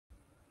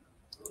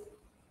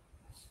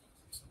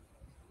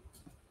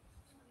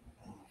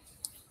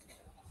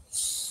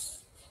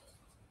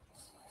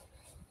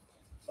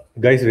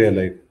Guys, we are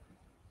live.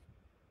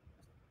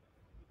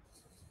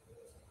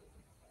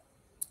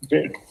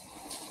 Great.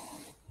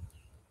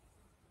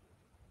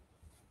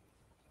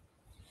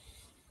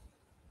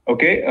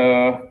 Okay.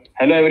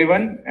 Hello,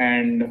 everyone,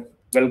 and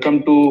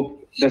welcome to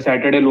the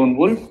Saturday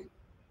Lonewolf.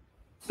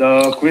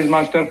 The quiz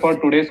master for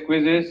today's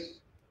quiz is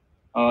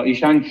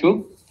Ishaan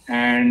Chugh,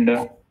 and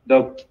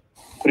the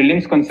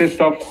prelims consist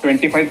of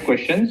 25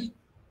 questions.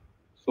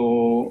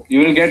 So you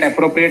will get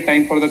appropriate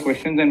time for the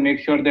questions and make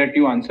sure that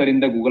you answer in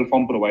the Google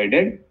form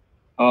provided.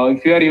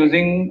 If you are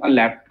using a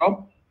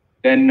laptop,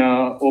 then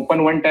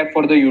open one tab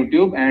for the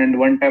YouTube and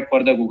one tab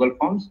for the Google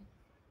Forms.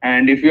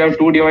 And if you have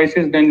two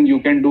devices, then you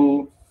can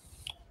do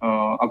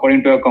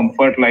according to your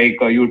comfort, like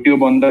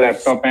YouTube on the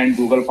laptop and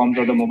Google Forms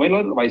on the mobile,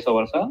 or vice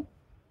versa.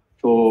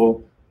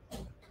 So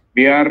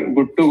we are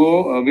good to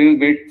go. We'll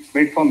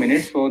wait for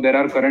minutes. So there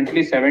are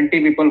currently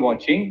 70 people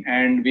watching,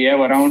 and we have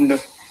around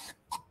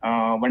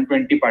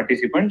 120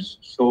 participants.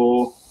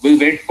 So we'll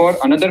wait for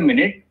another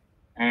minute,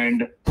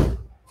 and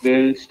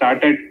we'll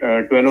start at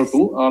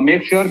 12:02.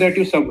 Make sure that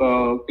you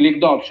click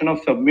the option of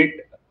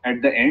submit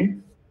at the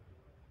end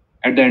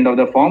of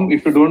the form.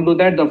 If you don't do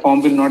that, the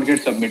form will not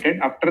get submitted.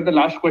 After the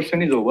last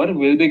question is over,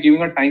 we'll be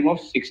giving a time of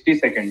 60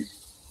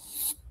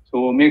 seconds.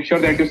 So make sure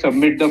that you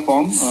submit the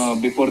form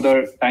before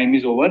the time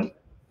is over.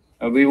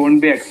 We won't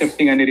be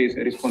accepting any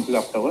responses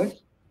afterwards.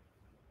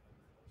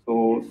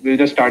 So we'll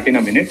just start in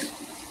a minute.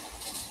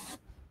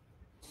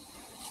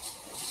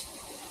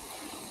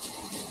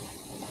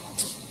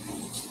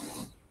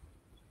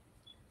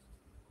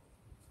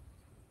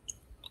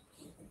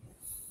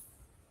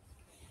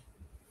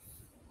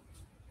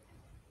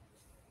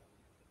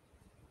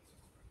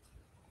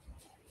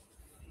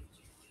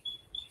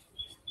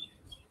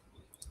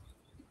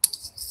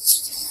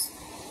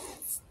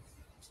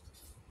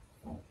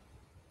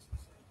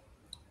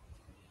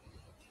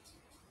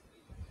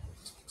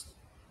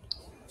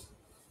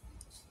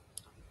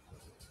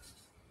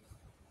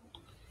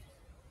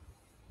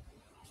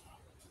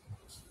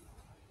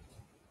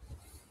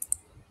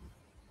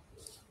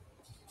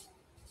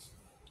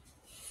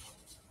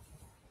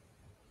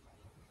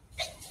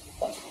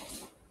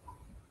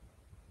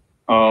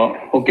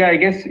 Okay, I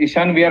guess,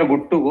 Ishaan, we are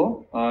good to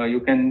go.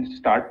 You can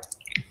start.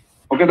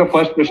 Okay, the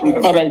first question.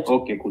 All right.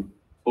 Okay, cool.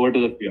 Over to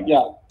the PR.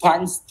 Yeah,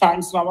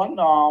 thanks, Raman.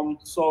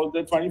 So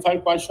the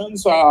 25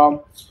 questions,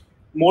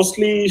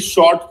 mostly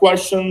short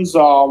questions,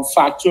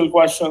 factual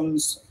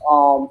questions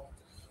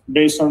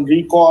based on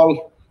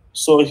recall.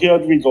 So here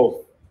we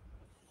go.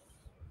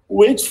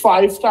 Which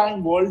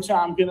five-time world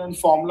champion in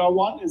Formula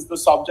One is the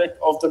subject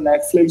of the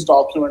Netflix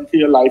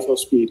documentary A Life of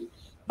Speed?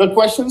 The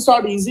questions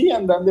start easy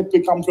and then they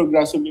become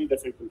progressively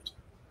difficult.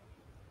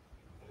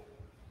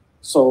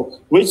 So,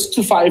 which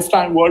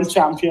five-time world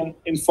champion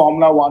in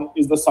Formula One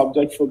is the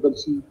subject for the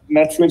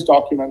Netflix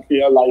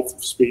documentary A Life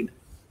of Speed?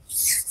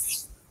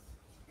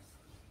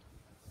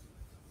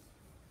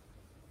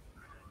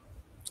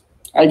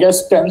 I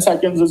guess 10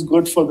 seconds is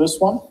good for this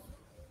one.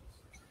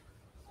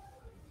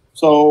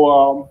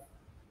 So,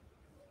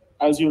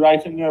 as you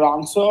write in your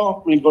answer,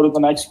 we'll go to the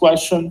next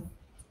question.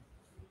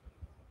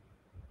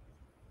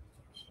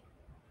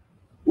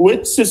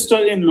 Which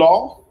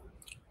sister-in-law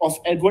of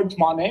Edward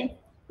Manet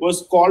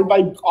was called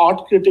by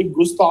art critic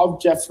Gustave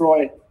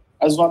Geoffroy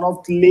as one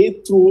of les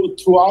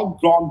trois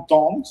grandes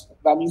dames,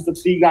 that means the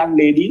three grand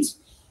ladies,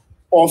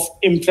 of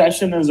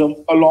Impressionism,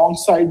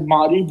 alongside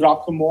Marie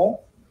Bracquemont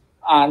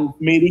and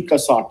Mary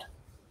Cassatt?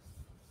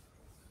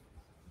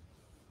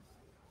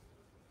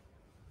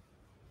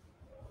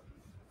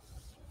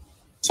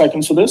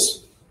 Seconds for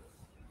this.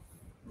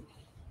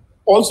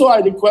 Also, I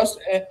request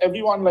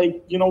everyone,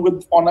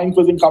 with online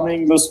quizzing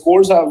coming, the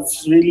scores have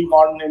really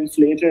gotten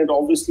inflated.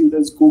 Obviously,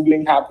 there's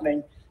Googling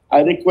happening.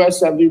 I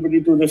request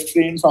everybody to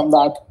refrain from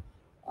that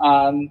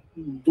and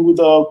do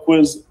the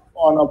quiz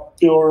on a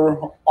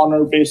pure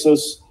honor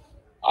basis.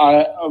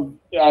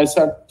 I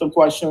set the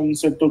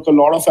questions. It took a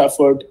lot of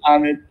effort,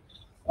 and it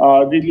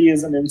really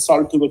is an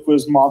insult to the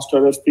quiz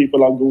master if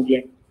people are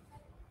Googling.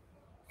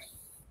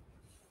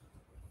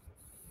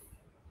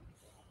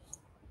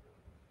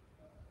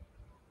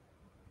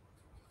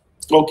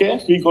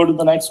 Okay, we go to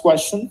the next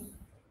question.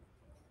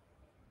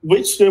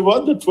 Which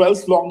river, the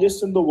 12th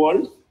longest in the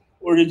world,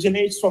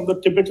 originates from the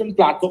Tibetan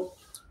Plateau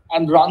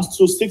and runs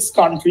through 6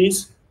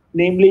 countries,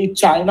 namely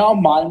China,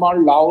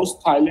 Myanmar, Laos,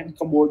 Thailand,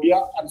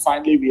 Cambodia, and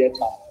finally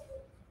Vietnam?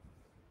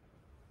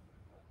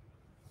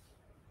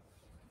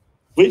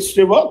 Which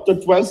river, the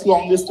 12th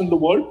longest in the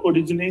world,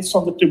 originates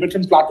from the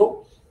Tibetan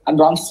Plateau and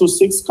runs through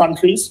 6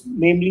 countries,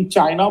 namely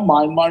China,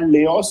 Myanmar,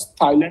 Laos,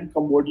 Thailand,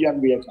 Cambodia, and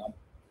Vietnam?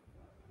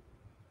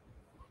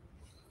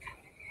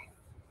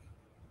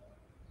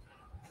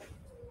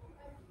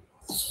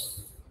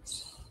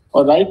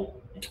 All right.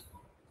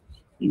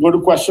 You go to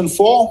question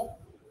 4.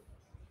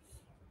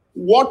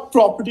 What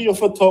property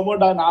of a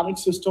thermodynamic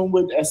system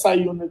with SI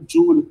unit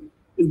joule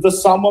is the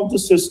sum of the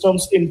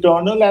system's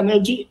internal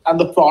energy and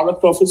the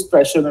product of its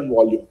pressure and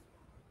volume?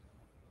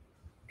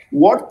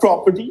 What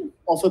property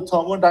of a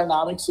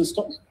thermodynamic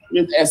system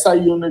with SI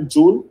unit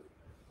joule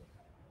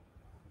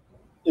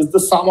is the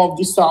sum of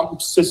the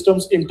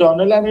system's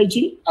internal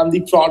energy and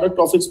the product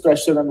of its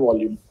pressure and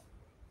volume.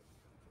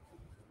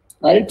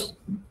 Right?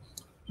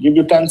 Give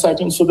you 10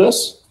 seconds for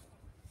this.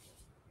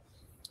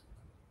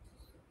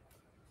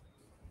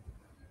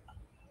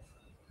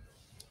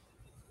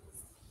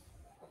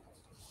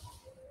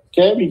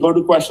 Okay, we go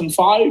to question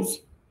 5.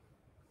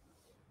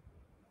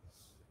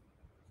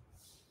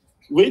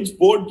 Which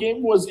board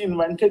game was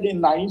invented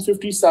in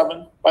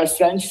 1957 by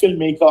French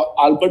filmmaker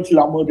Albert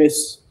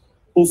Lamouris,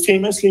 who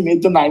famously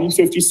made the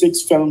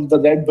 1956 film The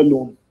Red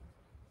Balloon?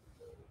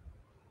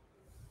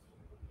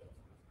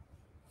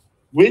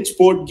 Which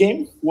board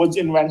game was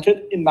invented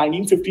in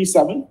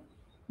 1957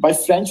 by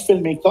French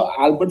filmmaker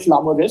Albert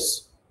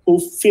Lamouris, who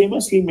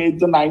famously made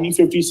the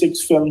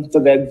 1956 film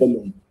The Red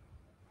Balloon?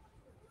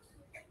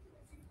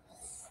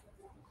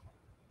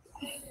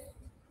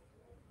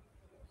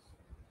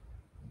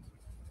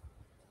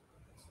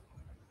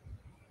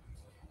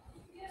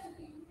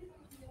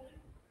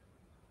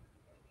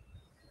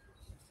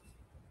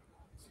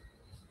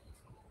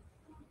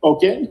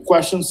 Okay,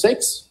 question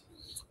 6.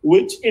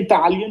 Which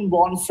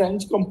Italian-born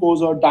French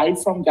composer died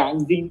from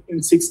gangrene in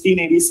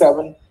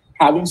 1687,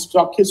 having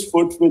struck his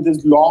foot with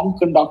his long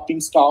conducting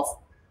staff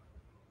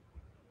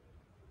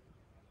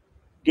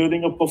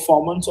during a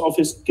performance of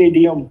his Te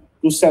Deum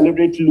to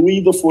celebrate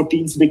Louis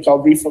XIV's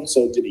recovery from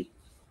surgery?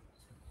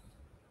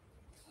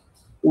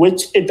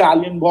 Which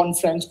Italian-born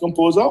French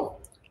composer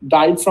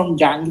died from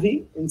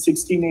gangrene in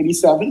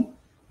 1687,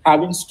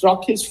 having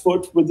struck his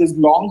foot with his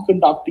long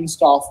conducting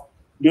staff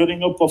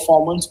during a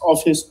performance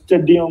of his Te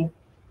Deum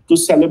to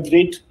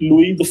celebrate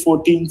Louis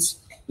XIV's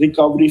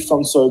recovery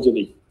from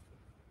surgery?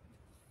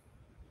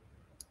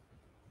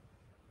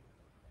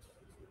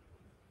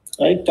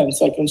 Right, 10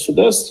 seconds for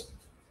this.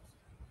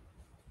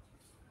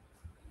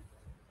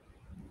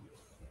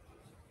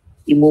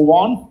 You move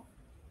on.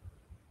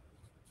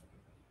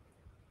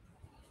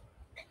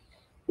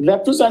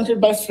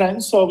 Represented by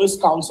French Service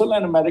Council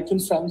and American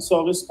French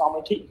Service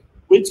Committee,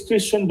 which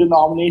Christian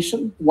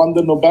denomination won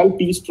the Nobel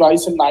Peace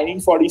Prize in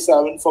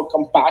 1947 for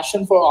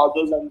compassion for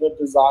others and the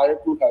desire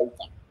to help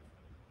them?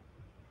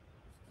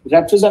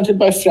 Represented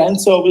by French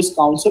Service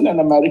Council and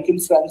American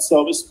French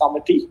Service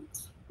Committee,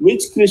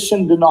 which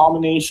Christian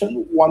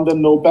denomination won the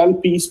Nobel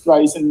Peace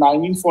Prize in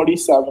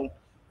 1947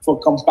 for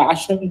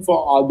compassion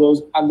for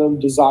others and the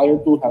desire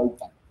to help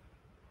them?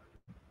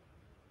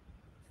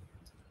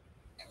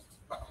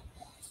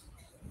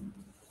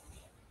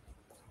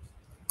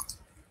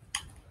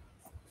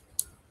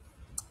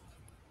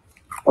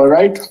 All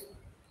right.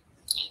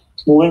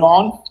 Moving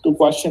on to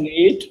question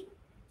 8.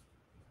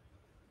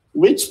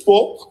 Which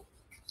pope,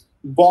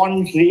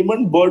 born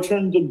Raymond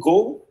Bertrand de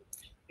Gaulle,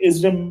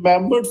 is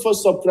remembered for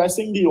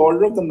suppressing the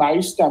order of the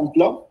Knights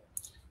Templar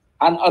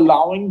and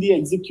allowing the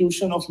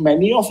execution of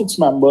many of its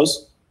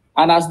members,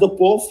 and as the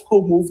pope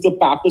who moved the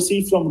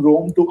papacy from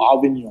Rome to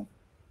Avignon?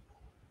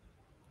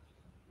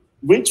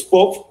 Which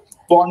pope,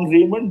 born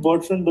Raymond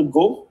Bertrand de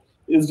Gaulle,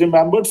 is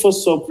remembered for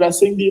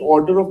suppressing the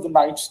order of the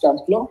Knights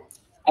Templar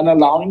and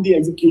allowing the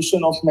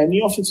execution of many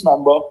of its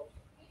members,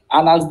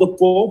 and as the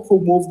Pope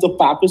who moved the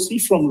papacy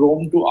from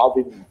Rome to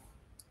Avignon?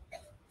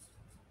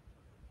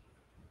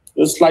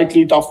 A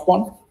slightly tough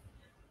one.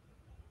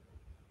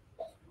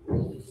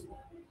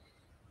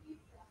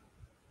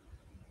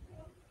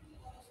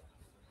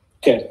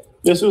 Okay,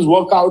 this is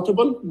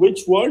workoutable.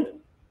 Which word,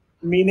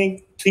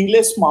 meaning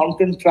treeless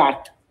mountain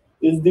tract,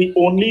 is the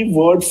only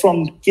word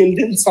from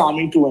Kildin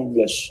Sami to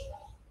English?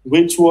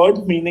 Which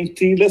word, meaning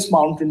treeless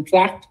mountain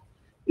tract,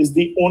 is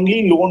the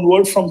only loan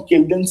word from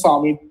Kildin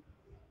Sami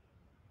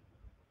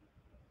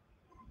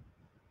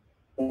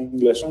to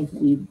English?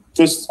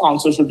 This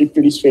answer should be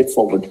pretty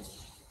straightforward.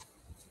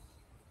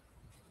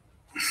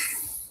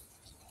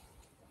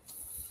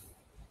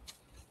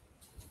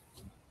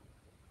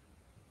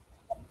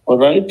 All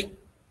right.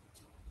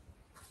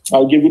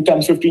 I'll give you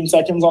 10-15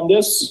 seconds on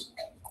this.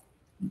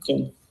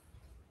 Okay.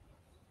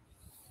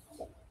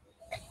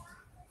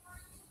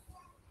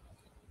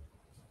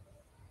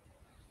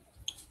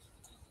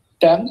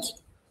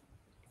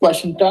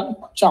 Question 10.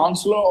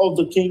 Chancellor of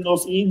the King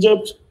of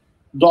Egypt,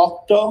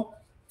 Doctor,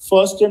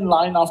 first in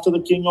line after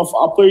the King of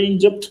Upper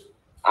Egypt,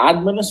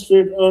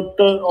 Administrator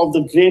of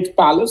the Great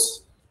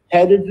Palace,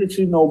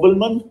 Hereditary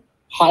Nobleman,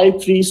 High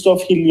Priest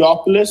of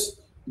Heliopolis,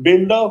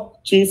 Builder,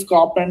 Chief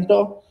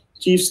Carpenter,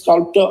 Chief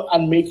Sculptor,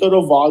 and Maker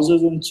of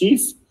Vases in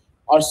Chief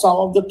are some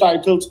of the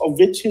titles of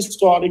which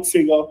historic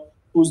figure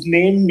whose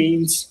name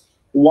means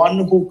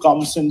one who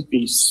comes in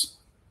peace?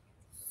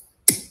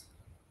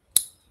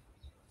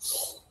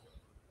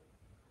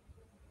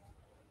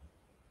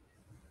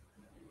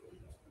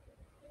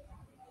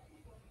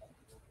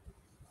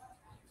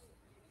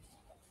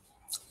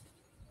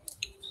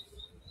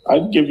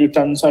 I'll give you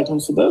 10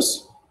 seconds for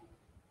this.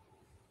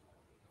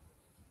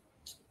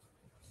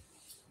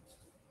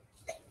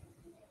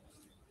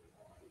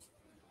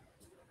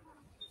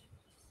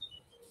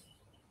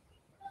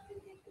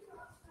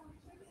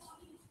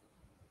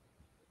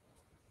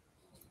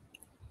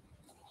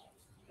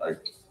 Right.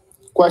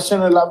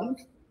 Question 11.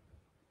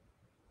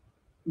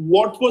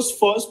 What was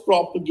first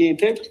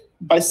propagated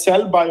by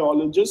cell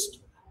biologist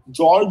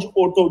George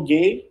Otto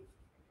Gay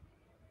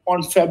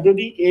on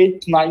February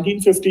 8,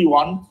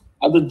 1951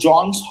 at the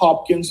Johns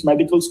Hopkins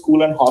Medical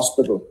School and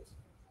Hospital?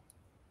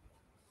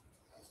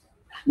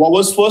 What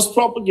was first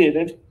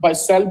propagated by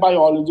cell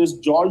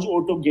biologist George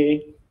Otto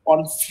Gay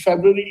on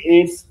February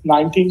 8,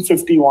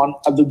 1951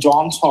 at the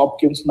Johns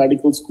Hopkins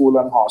Medical School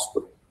and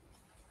Hospital?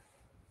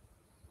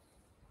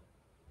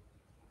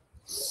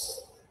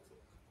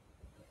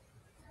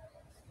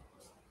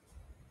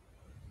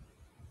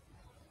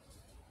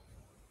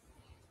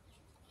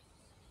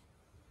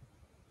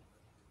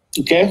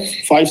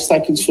 Okay, 5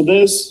 seconds for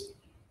this.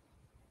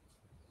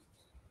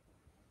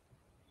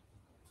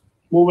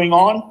 Moving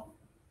on.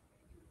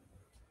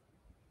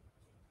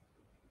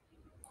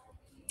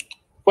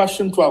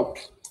 Question 12.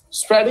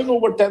 Spreading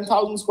over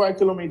 10,000 square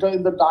kilometers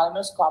in the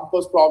Dinas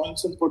Campos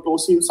province in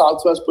Potosi in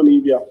southwest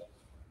Bolivia,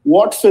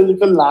 what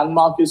physical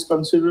landmark is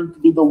considered to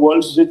be the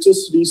world's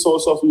richest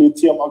resource of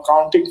lithium,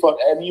 accounting for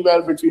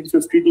anywhere between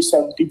 50 to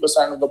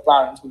 70% of the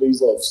planet's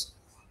reserves?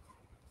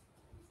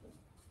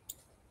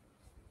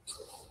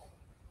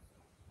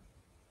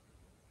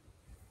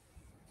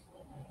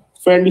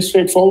 Fairly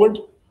straightforward.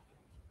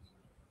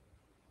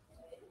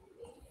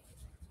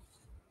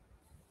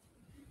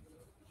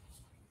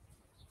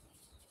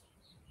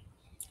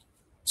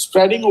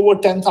 Spreading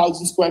over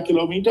 10,000 square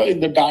kilometers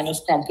in the Dinas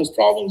Campos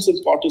province in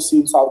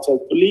Potosi in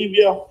southwest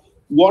Bolivia,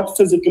 what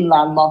physical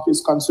landmark is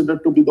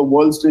considered to be the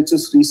world's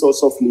richest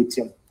resource of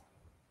lithium?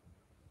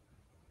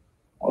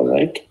 All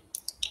right.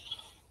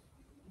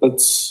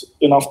 That's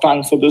enough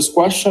time for this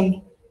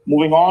question.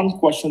 Moving on,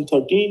 question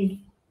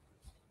 13.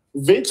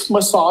 Which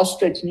massage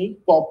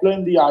technique popular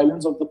in the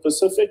islands of the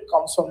Pacific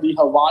comes from the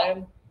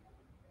Hawaiian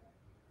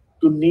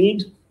to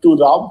knead, to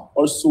rub,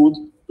 or soothe,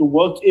 to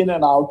work in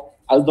and out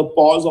as the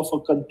paws of a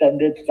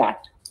contented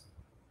cat?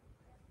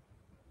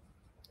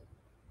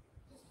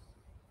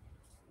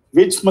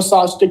 Which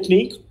massage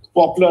technique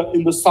popular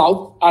in the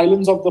South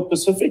Islands of the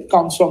Pacific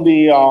comes from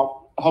the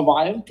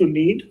Hawaiian to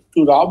knead,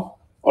 to rub,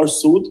 or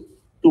soothe,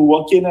 to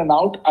work in and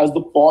out as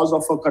the paws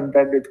of a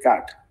contented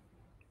cat?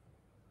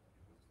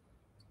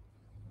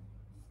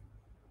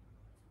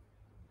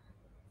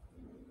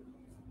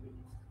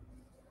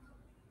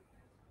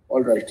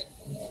 All right.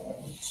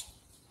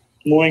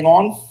 Moving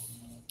on.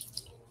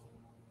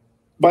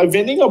 By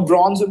winning a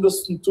bronze in the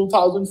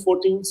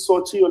 2014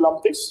 Sochi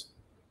Olympics,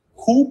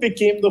 who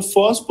became the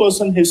first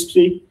person in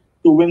history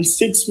to win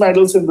 6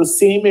 medals in the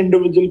same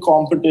individual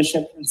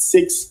competition in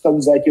 6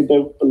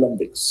 consecutive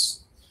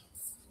Olympics?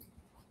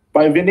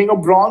 By winning a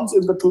bronze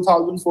in the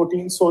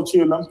 2014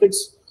 Sochi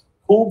Olympics,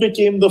 who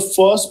became the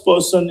first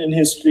person in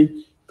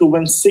history to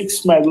win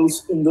 6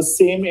 medals in the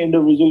same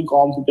individual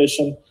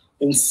competition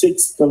in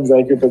 6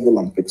 consecutive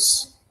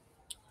Olympics?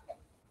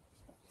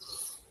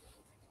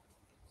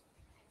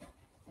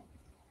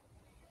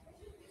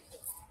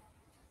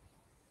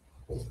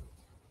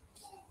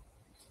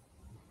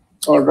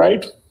 All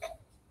right.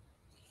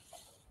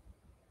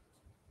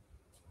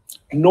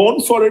 Known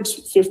for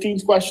its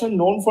 15th question,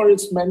 known for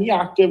its many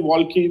active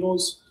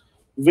volcanoes,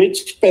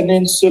 which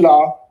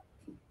peninsula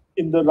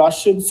in the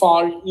Russian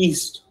Far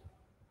East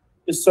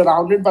is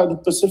surrounded by the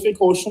Pacific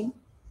Ocean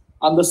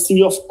and the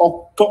Sea of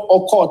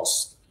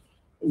Okhotsk,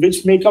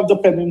 which make up the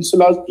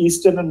peninsula's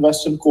eastern and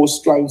western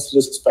coastlines,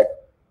 respectively?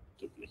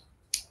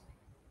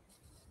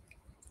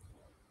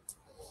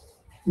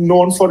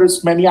 Known for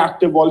its many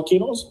active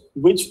volcanoes,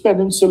 which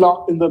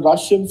peninsula in the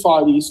Russian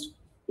Far East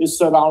is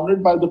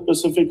surrounded by the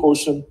Pacific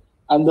Ocean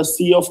and the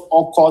Sea of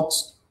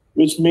Okhotsk,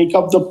 which make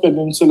up the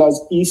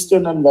peninsula's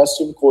eastern and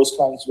western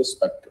coastlines,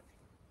 respectively?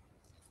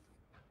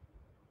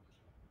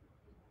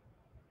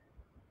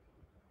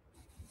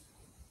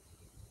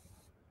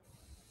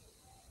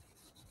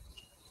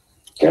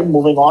 Okay,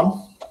 moving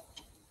on.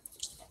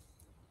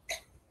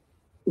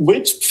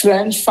 Which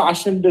French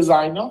fashion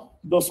designer,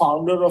 the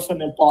founder of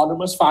an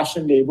eponymous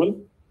fashion label,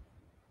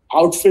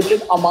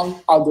 outfitted,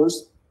 among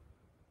others,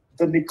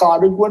 the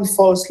Nicaraguan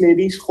First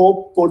Lady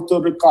Hope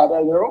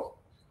Porto-Ricarero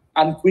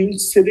and Queen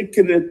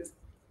Sirikit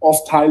of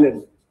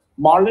Thailand?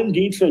 Marlene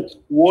Dietrich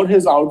wore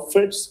his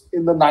outfits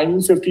in the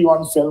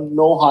 1951 film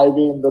No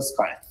Highway in the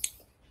Sky.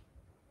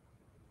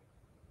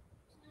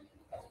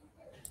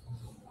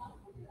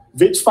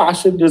 Which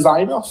fashion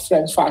designer,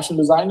 French fashion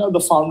designer, the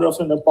founder of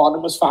an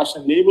eponymous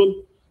fashion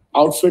label,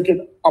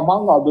 outfitted,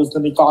 among others, the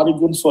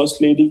Nicaraguan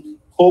First Lady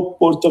Hope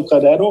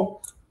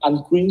Porto-Carrero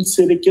and Queen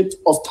Sirikit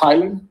of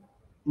Thailand?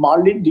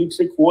 Marlene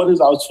Dietrich wore his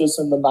outfits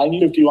in the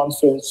 1951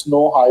 film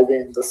No Highway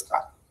in the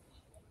Sky.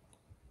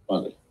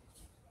 Okay.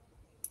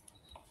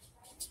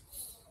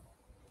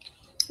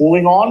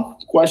 Moving on,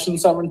 question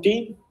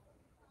 17.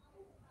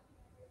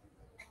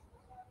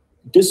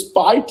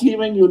 Despite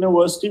leaving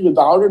university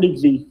without a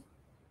degree,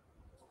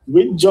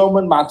 which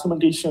German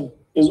mathematician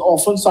is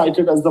often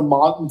cited as the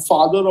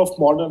father of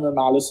modern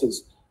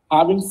analysis,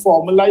 having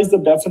formalized the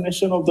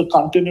definition of the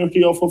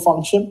continuity of a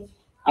function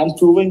and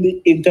proving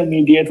the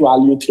intermediate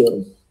value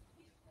theorem?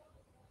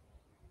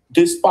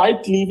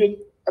 Despite leaving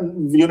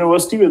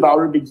university without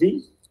a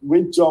degree,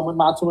 Which German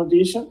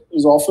mathematician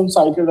is often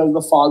cited as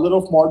the father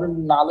of modern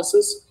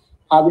analysis,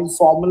 having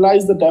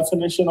formalized the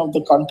definition of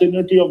the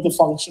continuity of the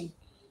function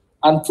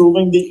and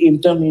proving the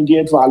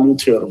intermediate value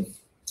theorem?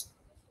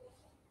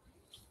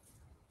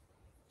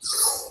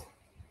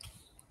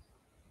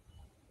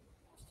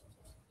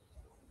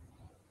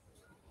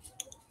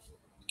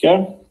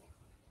 Okay,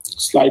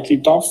 slightly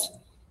tough.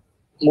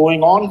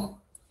 Moving on.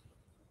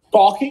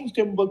 Talking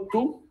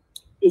Timbuktu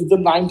is the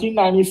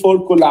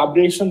 1994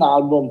 collaboration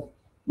album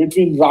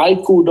between Ry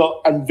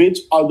Cooder and which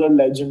other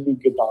legendary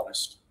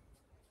guitarist?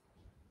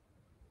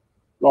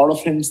 A lot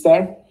of hints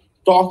there.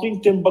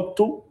 Talking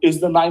Timbuktu is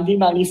the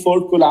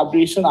 1994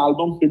 collaboration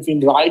album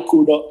between Ry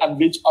Cooder and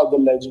which other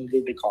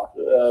legendary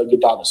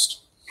guitarist?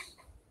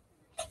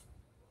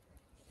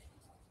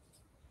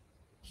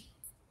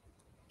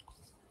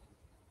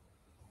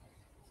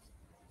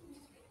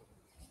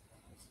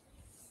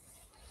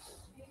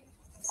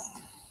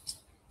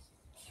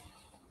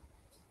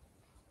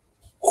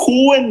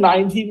 Who in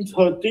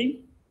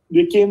 1930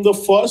 became the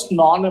first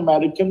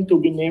non-American to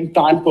be named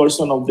Time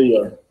Person of the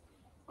Year?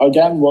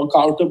 Again,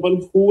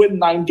 workoutable. Who in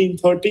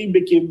 1930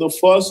 became the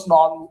first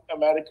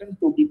non-American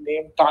to be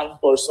named Time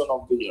Person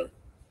of the Year?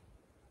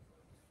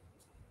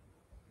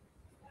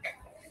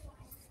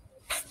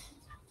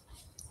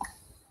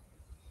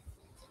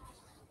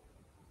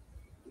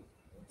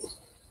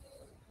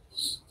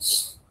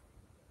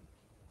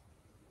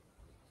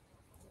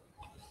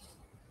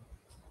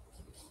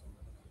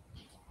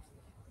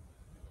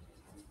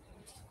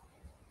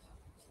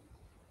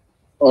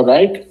 All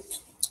right,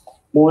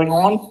 moving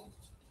on.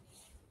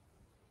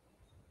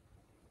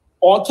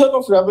 Author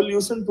of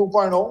Revolution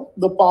 2.0,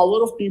 The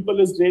Power of People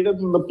is Greater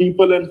Than the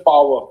People in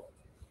Power.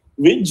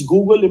 Which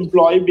Google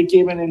employee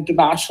became an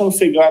international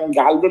figure and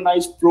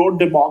galvanized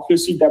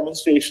pro-democracy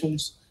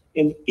demonstrations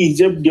in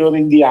Egypt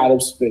during the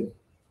Arab Spring?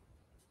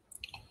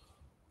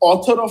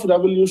 Author of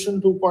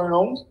Revolution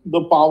 2.0,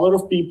 The Power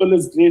of People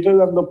is Greater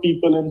Than the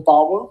People in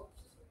Power.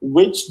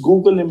 Which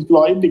Google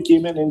employee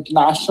became an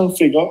international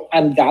figure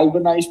and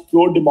galvanized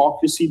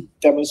pro-democracy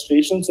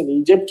demonstrations in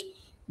Egypt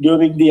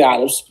during the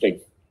Arab Spring?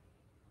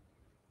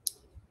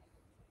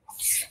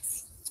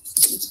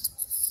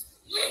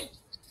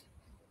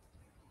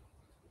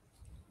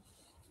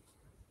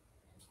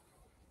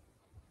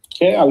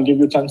 Okay, I'll give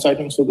you 10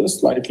 seconds for this,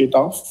 slightly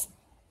tough.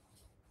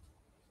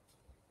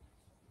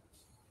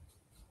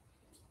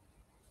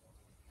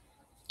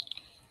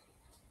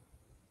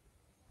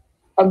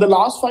 And the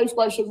last 5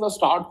 questions are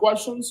start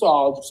questions,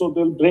 so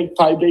they'll break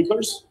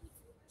tiebreakers.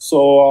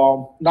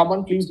 So,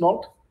 Naman, please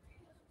note.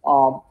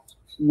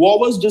 What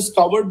was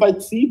discovered by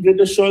 3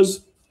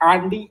 Britishers,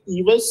 Andy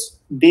Eves,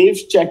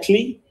 Dave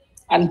Checkley,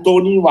 and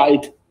Tony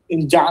White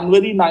in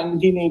January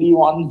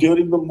 1981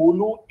 during the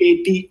Mulu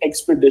AT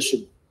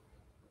expedition?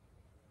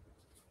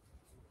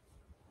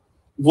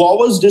 What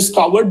was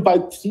discovered by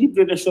 3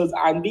 Britishers,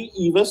 Andy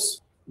Eves,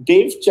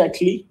 Dave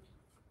Checkley,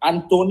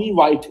 and Tony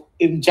White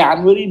in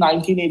January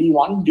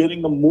 1981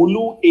 during the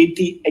Mulu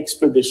AT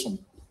expedition?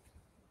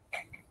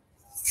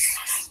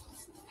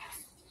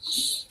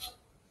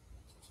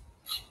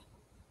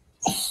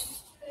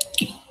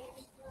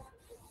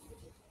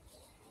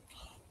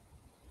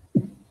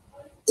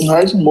 All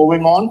right,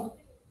 moving on.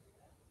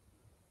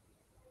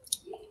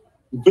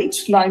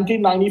 Which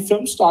 1990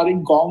 film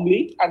starring Gong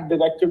Li and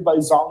directed by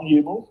Zhang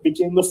Yimou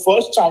became the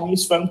first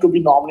Chinese film to be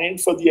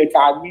nominated for the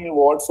Academy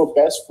Award for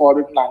Best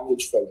Foreign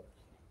Language Film?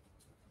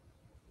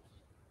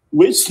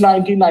 Which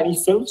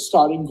 1990 film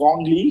starring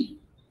Gong Li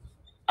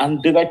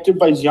and directed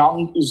by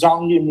Zhang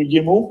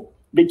Yimou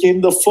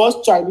became the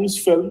first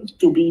Chinese film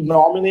to be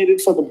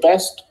nominated for the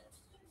Best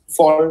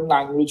Foreign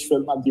Language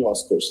Film at the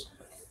Oscars?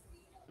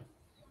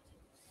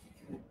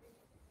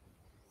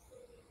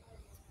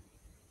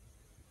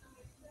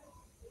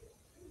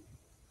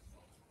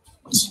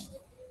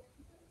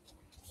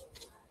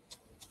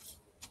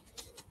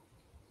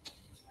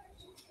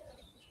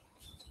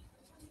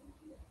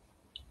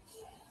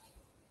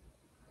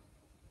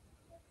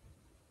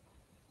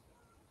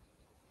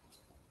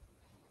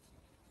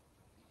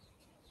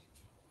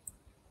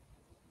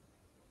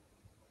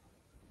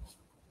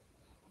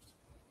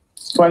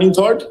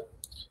 '23rd,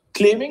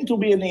 claiming to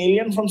be an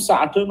alien from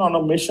Saturn on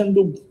a mission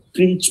to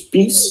preach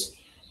peace,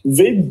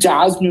 with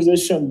jazz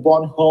musician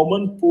born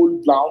Herman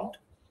Poole Blount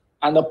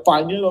and a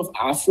pioneer of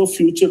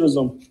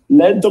Afrofuturism,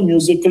 led the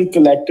musical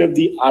collective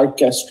The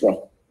Orchestra.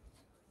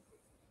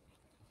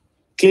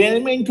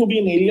 Claiming to be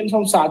an alien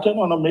from Saturn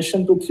on a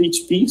mission to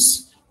preach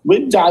peace,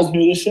 with jazz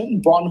musician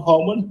born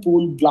Herman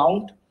Poole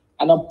Blount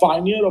and a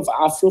pioneer of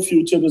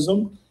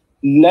Afrofuturism,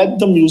 led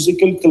the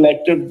musical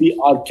collective The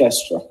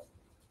Orchestra.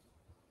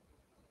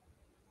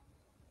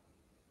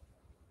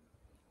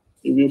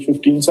 Give you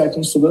 15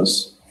 seconds for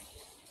this.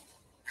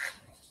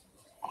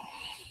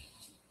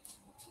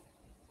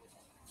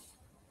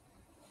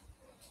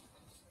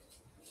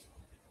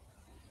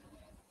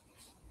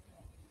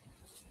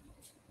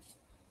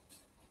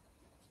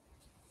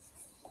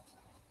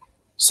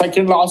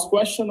 Second last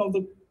question of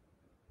the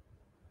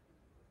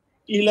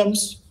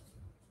prelims.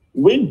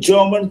 Which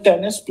German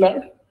tennis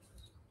player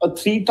a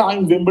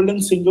three-time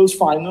Wimbledon singles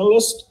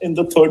finalist in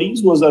the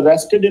 30s, was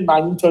arrested in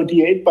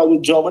 1938 by the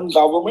German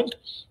government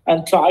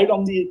and tried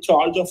on the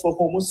charge of a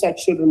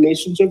homosexual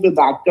relationship with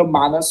actor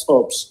Magnus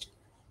Herbst.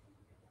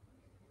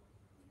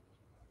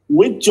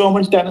 Which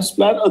German tennis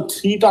player, a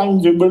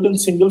three-time Wimbledon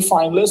single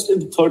finalist in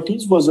the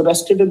 30s, was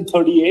arrested in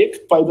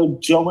 38 by the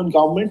German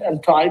government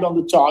and tried on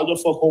the charge of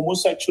a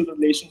homosexual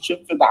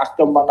relationship with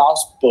actor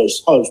Magnus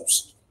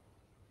Herbst?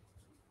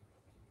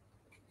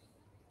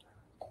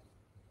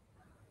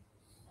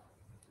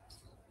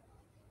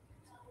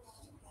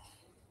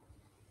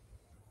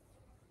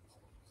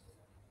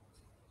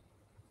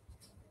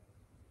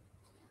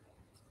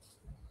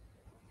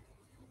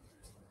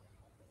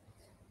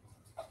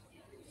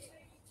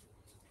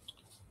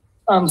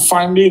 And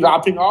finally,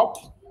 wrapping up,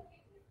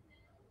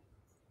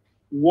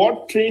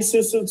 what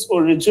traces its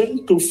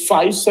origin to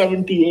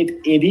 578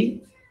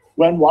 AD,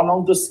 when one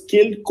of the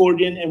skilled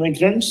Korean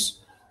immigrants,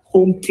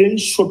 whom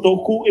Prince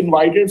Shotoku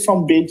invited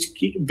from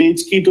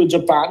Beijing to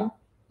Japan,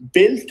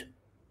 built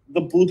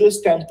the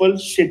Buddhist temple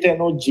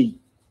Shitenno-ji?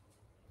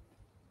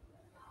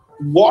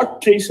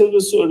 What traces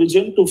its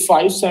origin to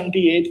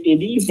 578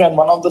 AD, when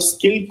one of the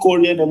skilled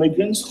Korean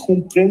immigrants,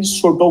 whom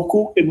Prince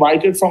Shotoku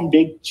invited from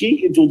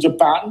Beijing to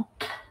Japan,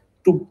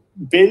 to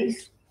build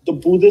the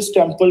Buddhist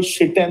temple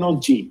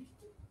Shitenno-ji?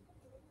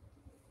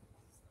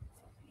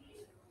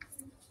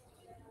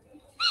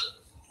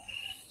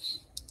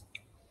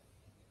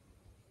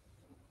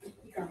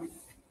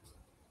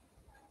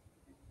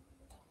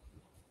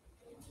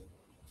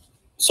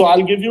 So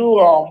I'll give you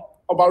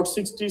about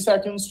 60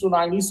 seconds to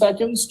 90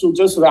 seconds to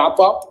just wrap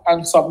up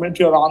and submit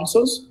your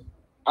answers.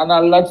 And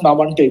I'll let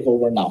Naman take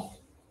over now.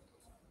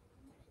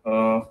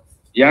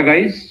 Yeah,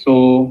 guys.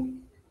 So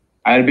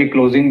I'll be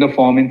closing the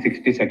form in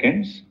 60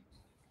 seconds.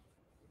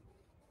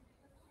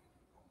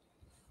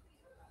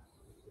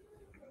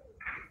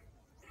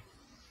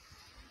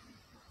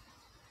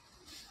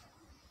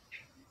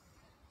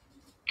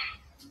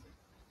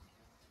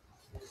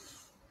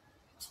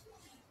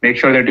 Make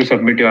sure that you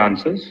submit your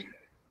answers.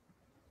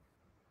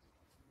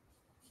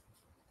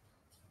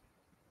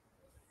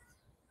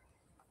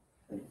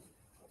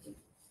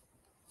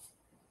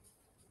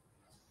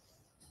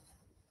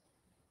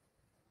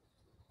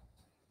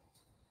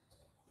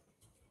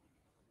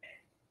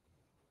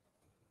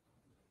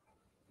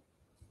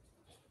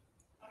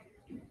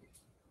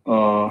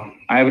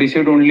 I have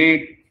received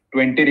only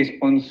 20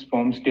 response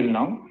forms till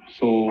now.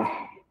 So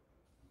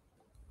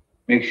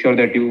make sure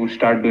that you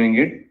start doing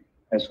it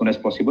as soon as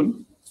possible.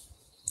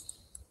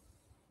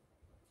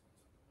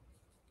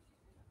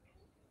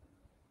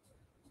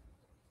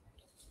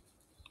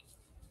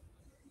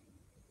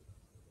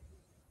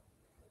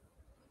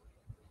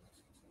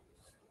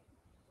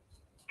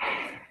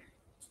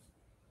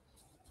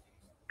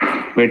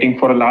 Waiting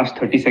for the last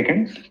 30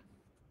 seconds.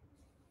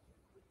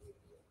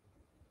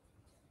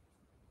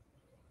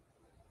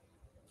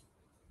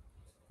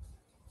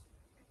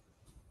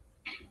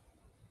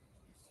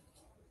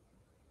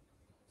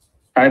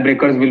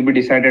 Tiebreakers will be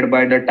decided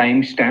by the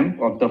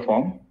timestamp of the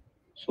form.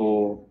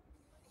 So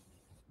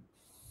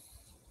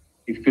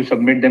if you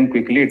submit them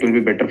quickly, it will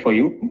be better for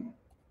you.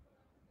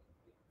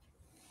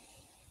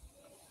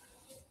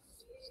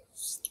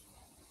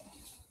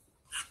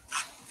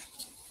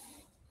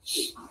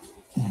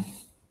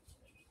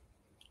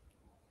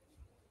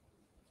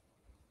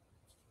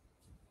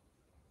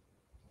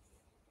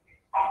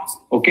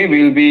 Okay,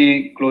 we will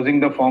be closing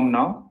the form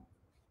now.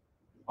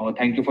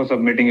 Thank you for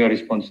submitting your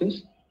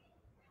responses.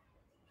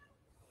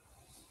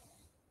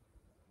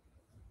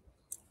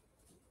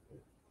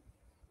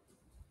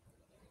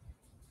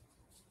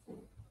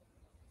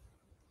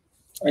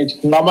 Right.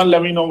 Naman,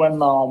 let me know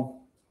when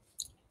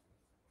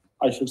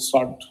I should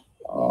start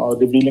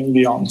revealing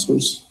the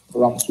answers,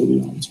 run through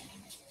the answers.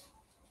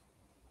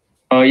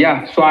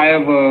 Yeah, so I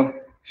have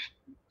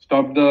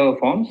stopped the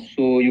forms,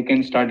 so you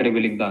can start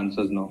revealing the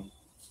answers now.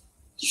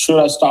 Should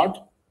I start?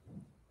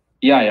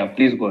 Yeah,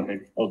 please go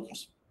ahead. Okay.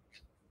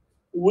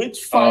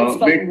 Which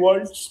five-time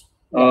worlds?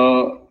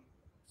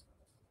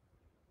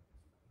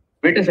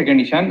 Wait a second,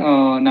 Ishaan.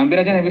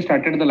 Nambirajan, have you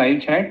started the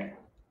live chat?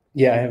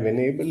 Yeah, I have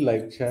enabled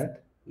live chat.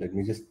 Let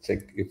me just check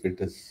if it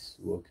is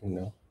working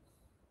now.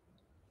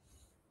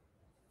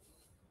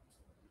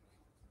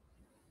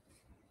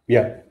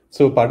 Yeah,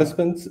 so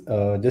participants,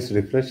 just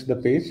refresh the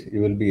page.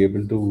 You will be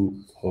able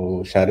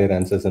to share your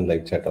answers in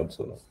live chat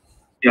also now.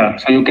 Yeah,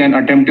 so you can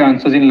attempt your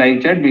answers in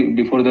live chat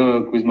before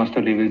the quizmaster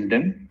reveals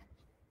them.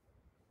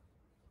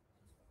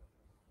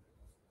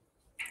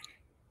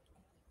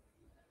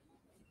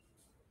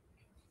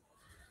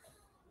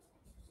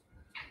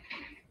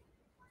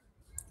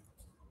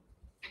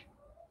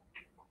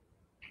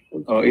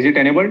 Is it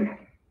enabled?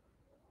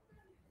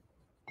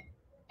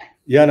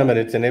 Yeah, Naman,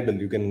 it's enabled.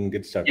 You can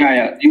get started.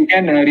 Yeah. You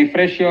can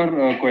refresh your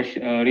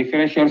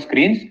refresh your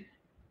screens.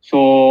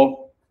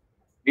 So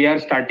we are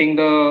starting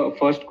the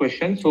first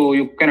question. So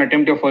you can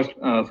attempt your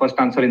first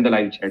answer in the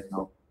live chat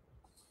now.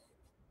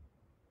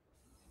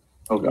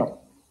 Okay.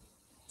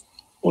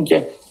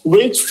 Okay.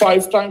 Which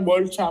five-time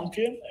world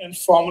champion in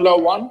Formula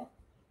One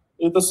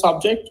is the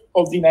subject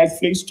of the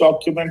Netflix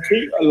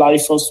documentary A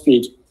Life of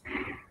Speed?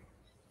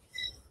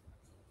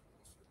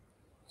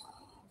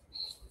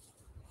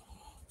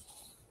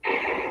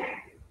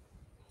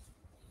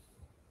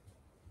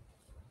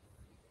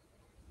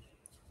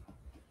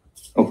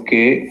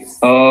 Okay.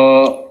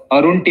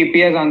 Arun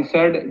TP has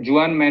answered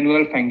Juan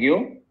Manuel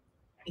Fangio.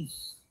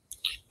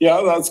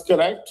 Yeah, that's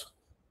correct.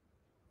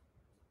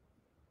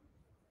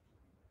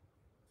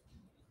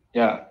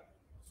 Yeah,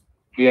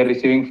 we are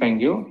receiving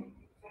Fangio.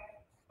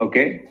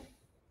 Okay.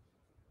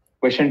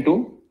 Question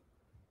 2.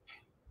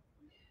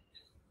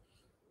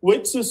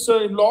 Which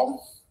sister-in-law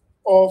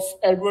of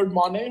Edward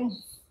Monet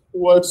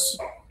was...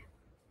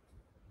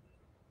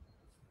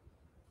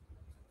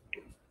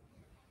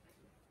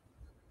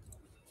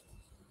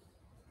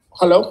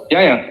 Hello?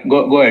 Yeah.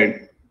 Go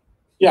ahead.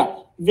 Yeah.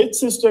 Which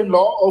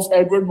sister-in-law of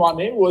Edward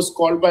Monet was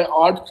called by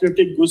art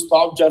critic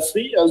Gustave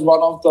Jeffrey as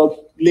one of the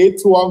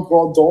Les Trois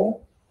Grands Dons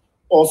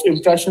of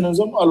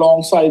Impressionism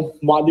alongside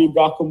Marie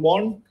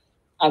Bracquemond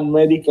and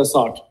Mary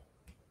Cassatt?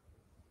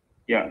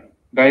 Yeah.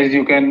 Guys,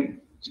 you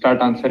can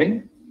start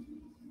answering.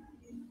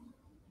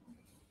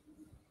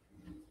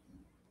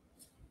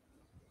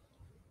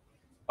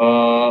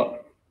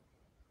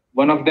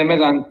 One of them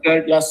has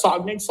answered. Yeah,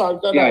 Sagnik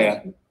Sarkar.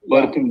 Yeah.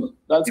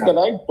 That's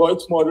correct.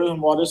 Berthe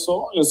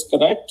Morisot is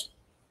correct.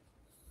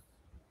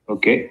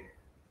 Okay.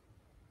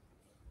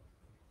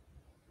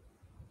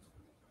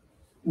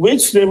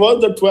 Which river,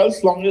 the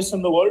 12th longest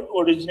in the world,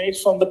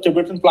 originates from the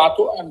Tibetan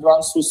Plateau and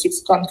runs through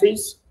 6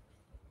 countries?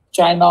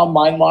 China,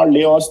 Myanmar,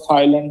 Laos,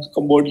 Thailand,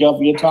 Cambodia,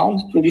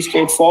 Vietnam. Pretty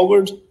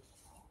straightforward.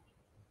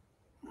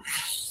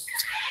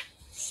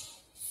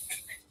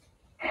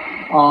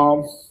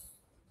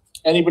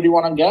 Anybody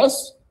want to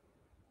guess?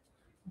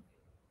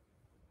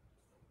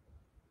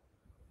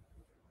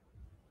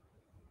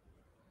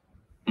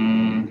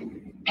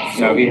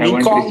 Yeah, we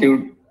haven't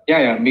received.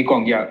 Yeah,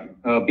 Mekong. Yeah,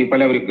 people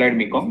have replied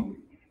Mekong.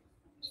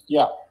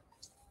 Yeah,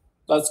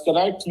 that's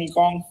correct,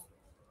 Mekong.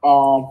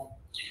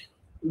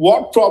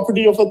 What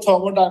property of a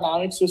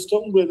thermodynamic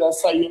system with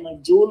SI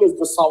unit joule is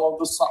the sum of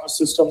the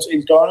system's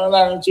internal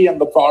energy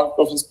and the product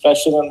of its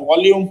pressure and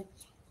volume?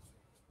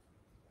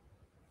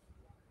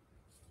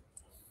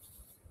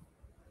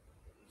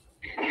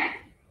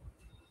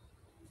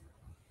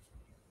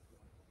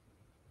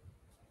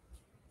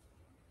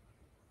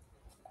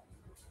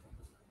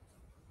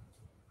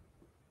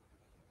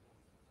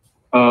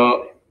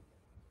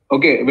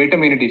 Okay, wait a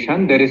minute,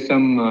 Ishaan. There is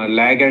some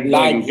lag at the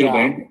YouTube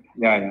end.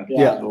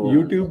 Yeah. So,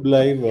 YouTube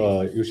live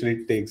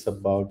usually takes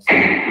about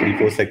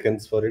 3-4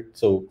 seconds for it.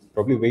 So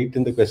probably wait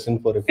in the question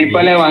for a few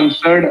People have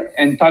answered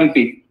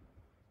enthalpy.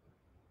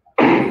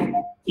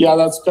 Yeah,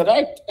 that's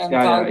correct.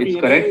 Enthalpy it's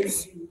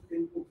correct.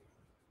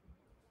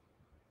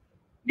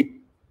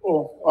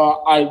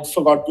 I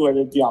forgot to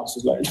edit the answer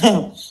slide.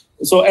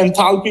 So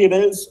enthalpy it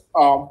is.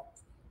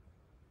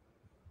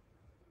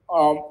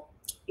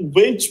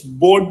 Which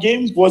board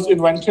game was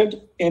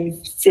invented in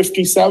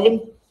 1957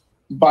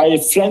 by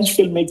French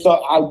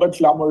filmmaker Albert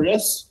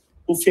Lamouris,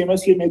 who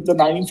famously made the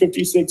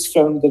 1956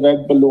 film The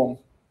Red Balloon?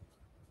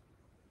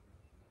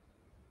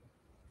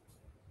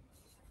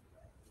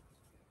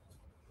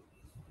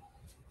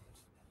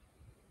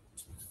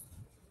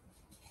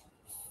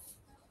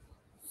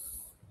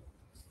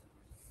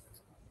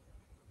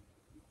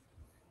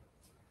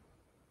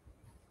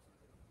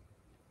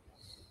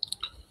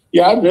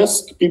 Yeah,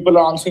 Risk. People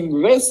are answering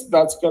Risk.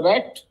 That's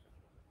correct.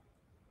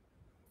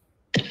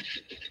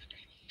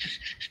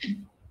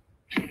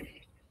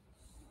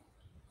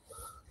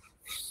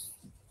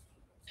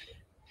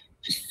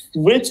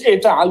 Which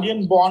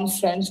Italian-born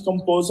French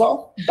composer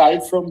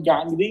died from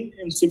gangrene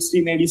in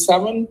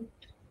 1687,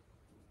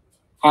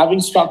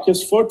 having struck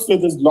his foot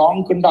with his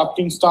long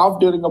conducting staff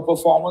during a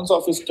performance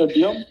of his Te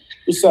Deum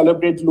to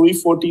celebrate Louis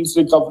XIV's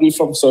recovery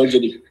from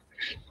surgery?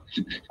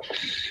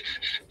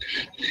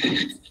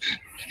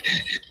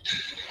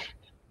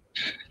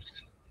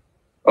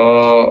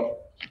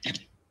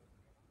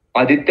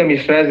 Aditya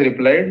Mishra has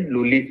replied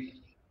Lully.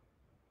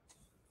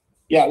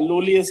 Yeah,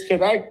 Lully is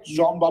correct.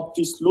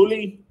 Jean-Baptiste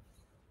Lully.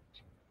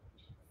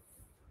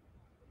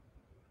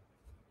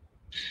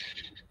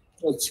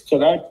 That's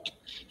correct.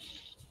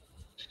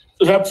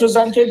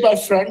 Represented by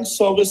French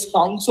Service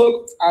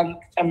Council and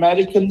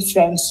American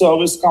French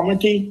Service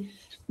Committee,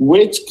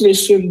 which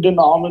Christian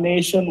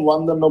denomination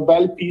won the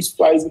Nobel Peace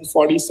Prize in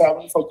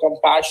 1947 for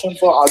compassion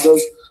for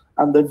others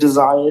and the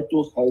desire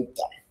to help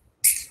them?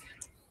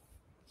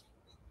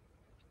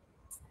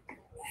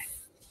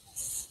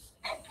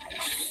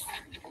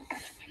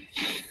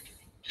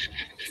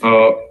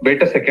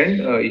 Wait a second,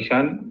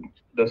 Ishaan.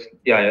 The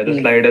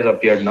slide has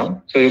appeared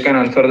now. So you can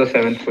answer the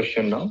 7th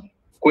question now.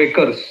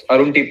 Quakers.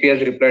 Arun TP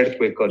has replied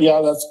Quakers.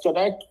 Yeah, that's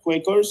correct.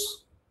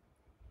 Quakers.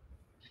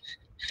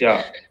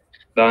 Yeah.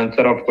 The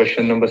answer of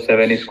question number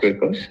 7 is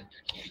Quakers.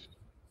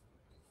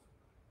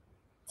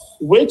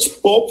 Which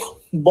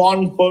Pope,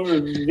 born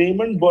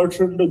Raymond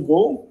Bertrand de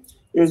Gaulle,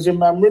 is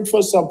remembered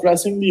for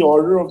suppressing the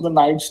order of the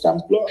Knights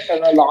Templar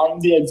and allowing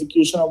the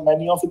execution of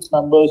many of its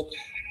members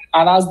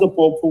and as the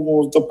Pope who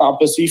moved the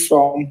papacy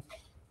from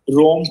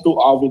Rome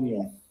to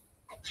Avignon.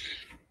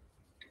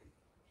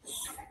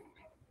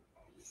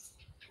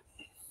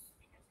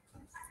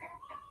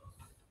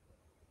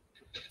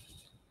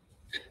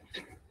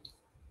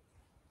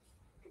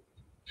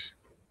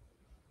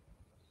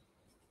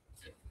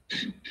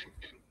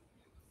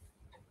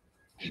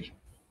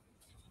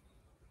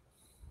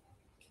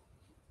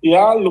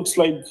 Yeah, looks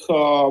like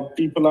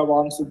people have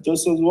answered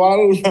this as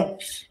well.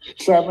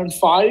 Clement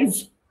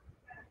V,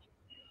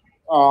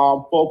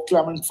 Pope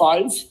Clement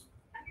V.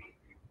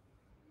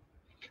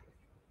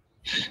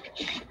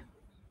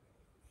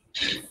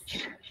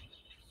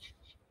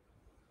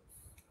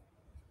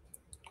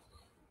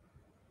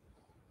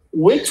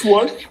 Which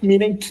word,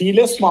 meaning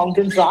treeless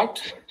mountain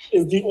tract,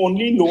 is the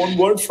only loan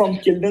word from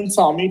Kilden's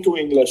army to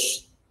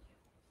English?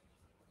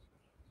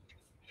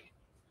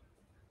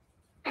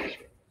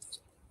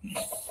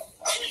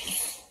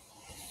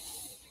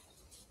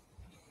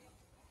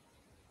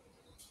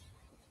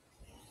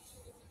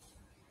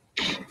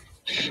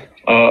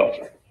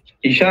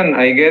 Ishaan,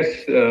 I guess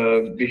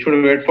we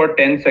should wait for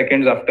 10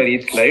 seconds after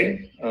each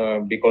slide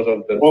because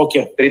of the...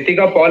 Okay.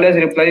 Ritika Paul has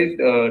replied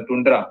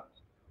Tundra.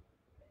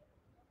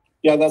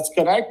 Yeah, that's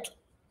correct.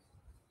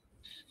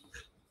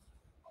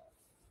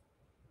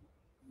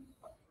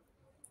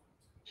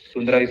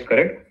 Tundra is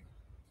correct.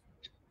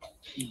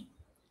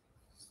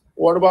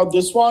 What about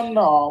this one?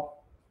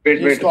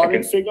 Wait a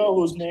historic second. figure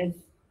whose name?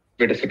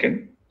 Wait a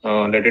second.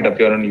 Let it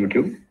appear on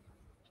YouTube.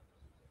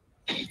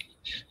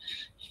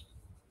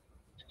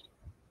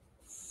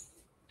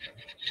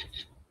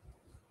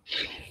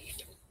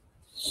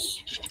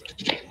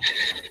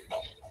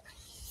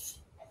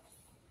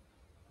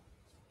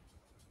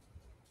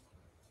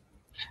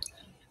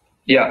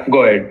 Yeah,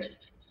 go ahead.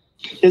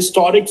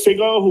 Historic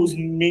figure whose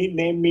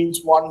name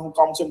means one who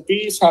comes in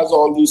peace, has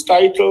all these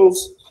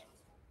titles.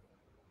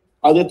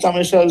 Aditya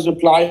Mishra has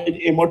replied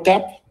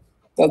Imhotep.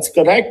 That's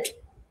correct.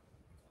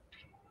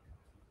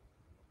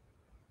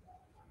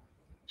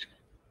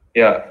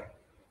 Yeah.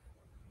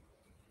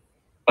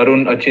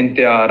 Arun,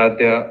 Achintya,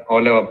 Aradhya,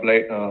 all have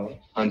applied,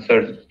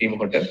 answered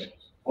Imhotep.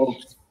 Okay.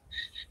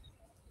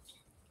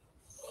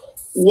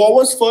 What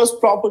was first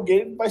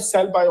propagated by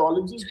cell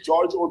biologist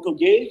George Otto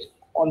Gay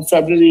on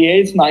February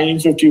 8,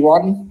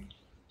 1951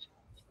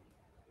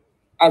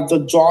 at the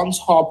Johns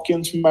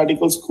Hopkins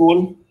Medical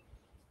School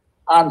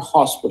and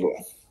Hospital?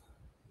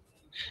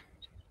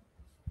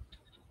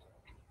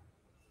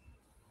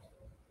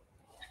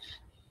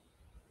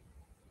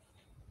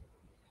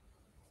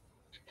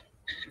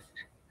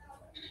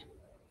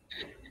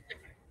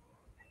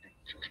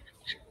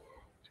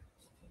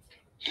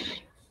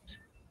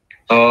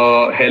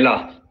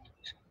 HeLa.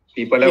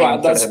 People have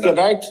answered that's HeLa.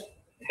 correct.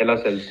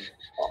 HeLa cells.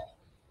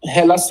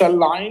 HeLa cell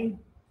line,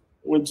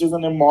 which is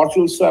an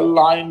immortal cell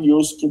line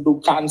used to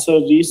do cancer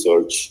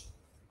research.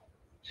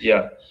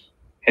 Yeah.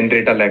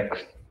 Henrietta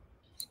Lacks.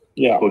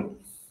 Yeah. Cool.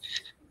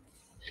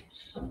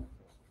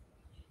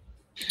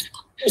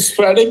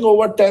 Spreading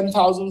over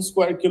 10,000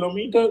 square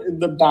kilometers in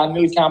the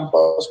Daniel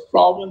Campos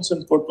province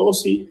in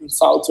Potosi in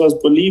southwest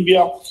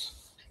Bolivia,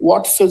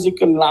 what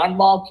physical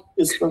landmark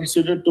is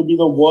considered to be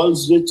the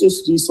world's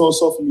richest resource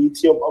of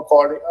lithium,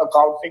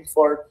 accounting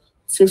for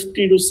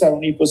 50 to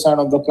 70%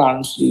 of the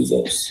planet's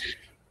reserves?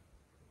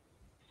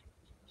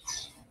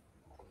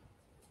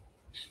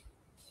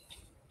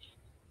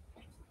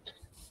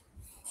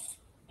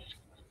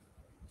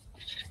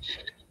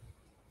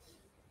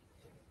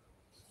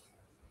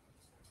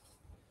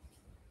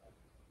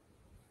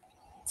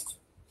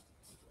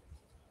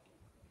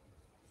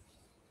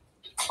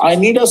 I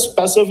need a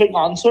specific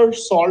answer.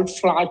 Salt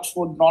flats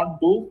would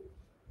not do.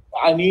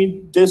 I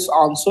need this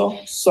answer.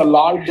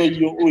 Salar de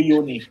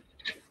Uyuni,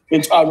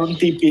 which Arun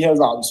TP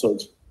has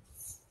answered.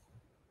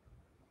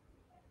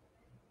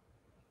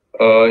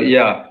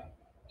 Yeah.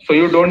 So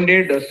you don't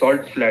need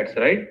salt flats,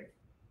 right?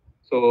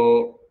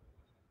 So,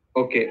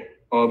 okay.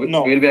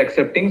 No. We'll be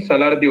accepting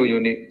Salar de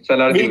Uyuni.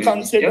 Salar de We'll Uyuni.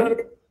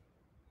 consider...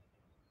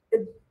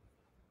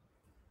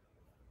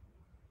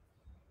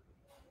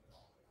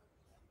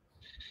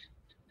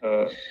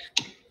 Yeah?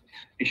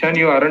 Ishaan,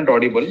 you aren't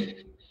audible.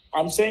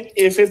 I'm saying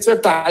if it's a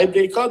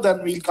tiebreaker,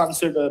 then we'll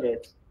consider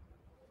it.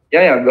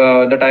 Yeah.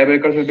 The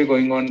tiebreakers will be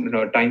going on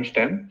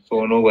timestamp,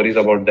 so no worries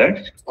about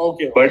that.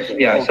 Okay. But okay,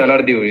 yeah, okay.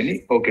 Salar de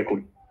Uyuni. Okay,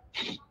 cool.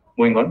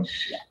 Moving on.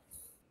 Yeah.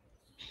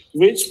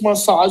 Which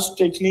massage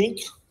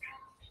technique,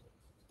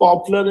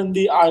 popular in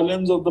the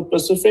islands of the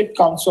Pacific,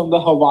 comes from the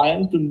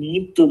Hawaiian to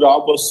knead, to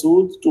rub or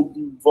soothe,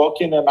 to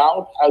work in and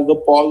out as the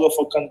paws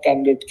of a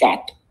contented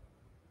cat?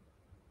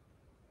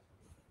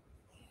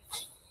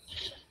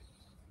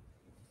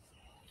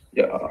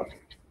 Yeah.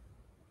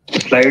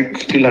 Slide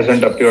still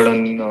hasn't appeared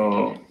on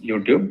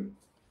YouTube.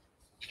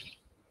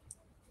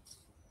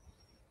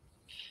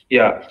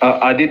 Yeah.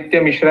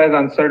 Aditya Mishra has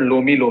answered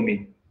Lomi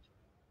Lomi.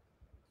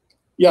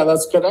 Yeah,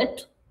 that's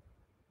correct.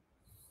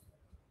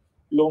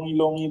 Lomi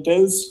Lomi it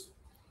is.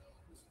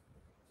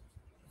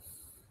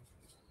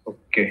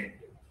 Okay.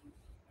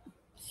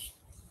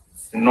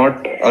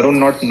 Not Arun,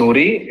 not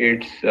Nuri.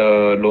 It's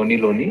Loni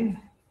Loni.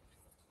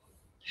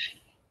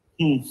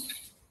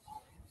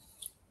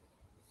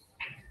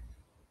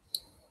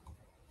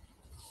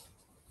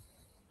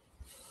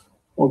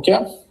 Okay,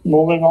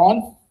 moving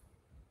on.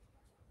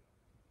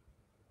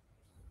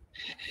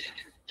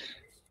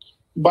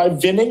 By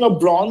winning a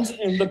bronze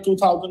in the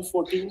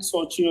 2014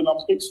 Sochi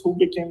Olympics, who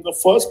became the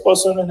first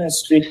person in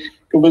history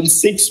to win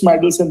 6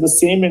 medals in the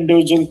same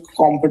individual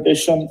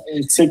competition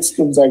in 6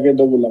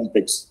 consecutive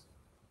Olympics?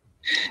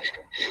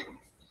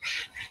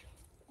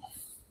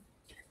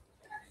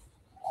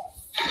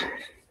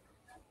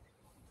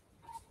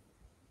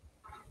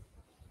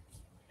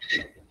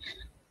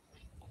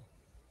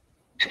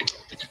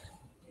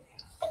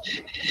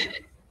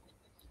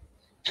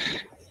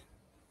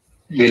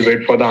 We'll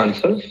wait for the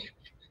answers.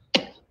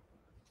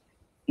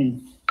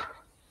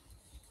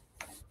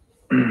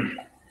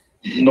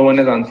 No one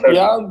has answered.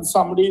 Yeah,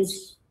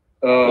 somebody's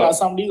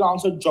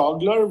answered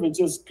Jogler, which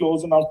is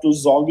close enough to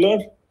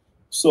Zogler.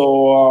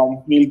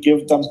 So we'll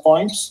give them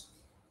points.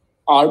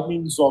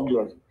 Armin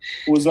Zogler,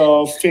 who's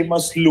a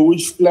famous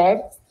luge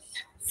player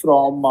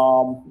from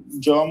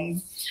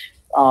Germany,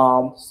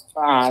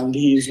 and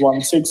he's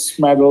won 6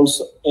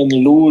 medals in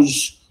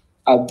luge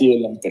at the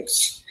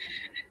Olympics.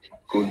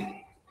 Good.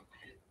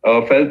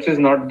 Phelps is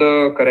not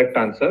the correct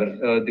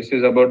answer. This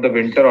is about the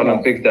Winter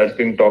Olympics that's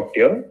being talked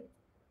here.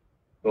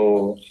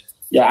 So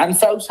yeah, and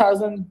Phelps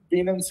hasn't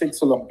been in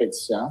 6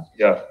 Olympics.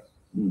 Yeah.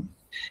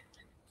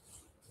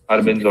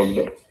 Armin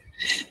Zogler.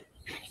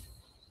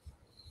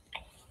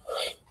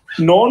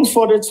 Known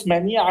for its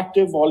many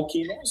active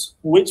volcanoes,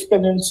 which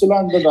peninsula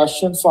in the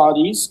Russian Far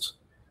East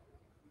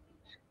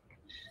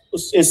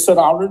is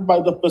surrounded by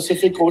the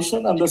Pacific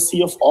Ocean and the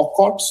Sea of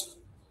Okhotsk,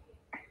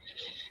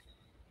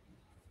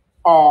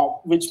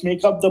 which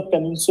make up the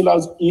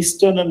peninsula's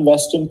eastern and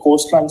western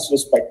coastlines,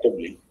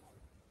 respectively?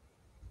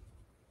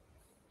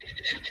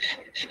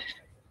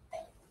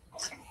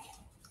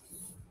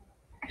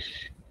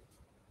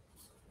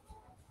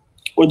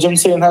 Ujjan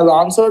Sen has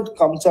answered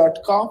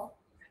Kamchatka.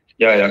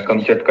 Yeah,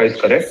 Kamchatka is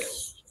correct.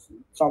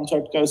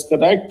 Kamchatka is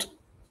correct.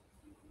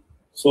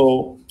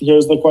 So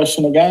here's the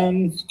question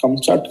again.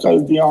 Kamchatka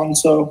is the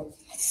answer.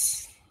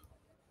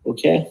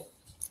 Okay.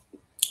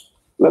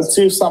 Let's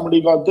see if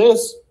somebody got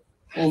this.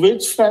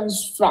 Which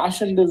French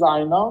fashion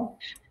designer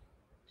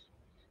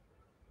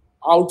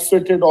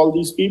outfitted all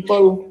these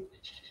people?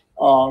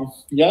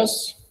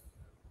 Yes.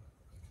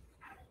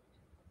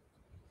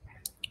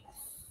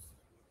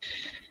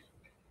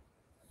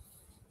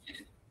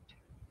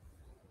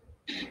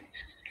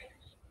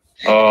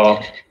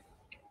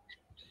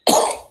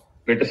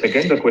 Wait a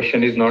second. The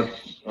question is not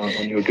on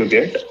YouTube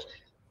yet.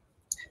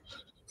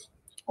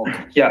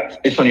 Okay. Yeah,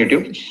 it's on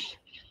YouTube.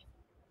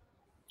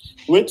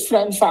 Which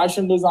French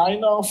fashion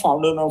designer,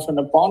 founder of an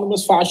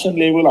eponymous fashion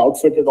label,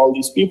 outfitted all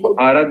these people?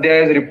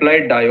 Aradhya has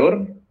replied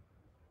Dior.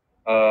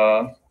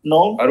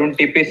 No. Arun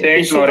TP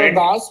Saint Ishita Laurent.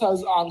 Das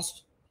has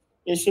answered.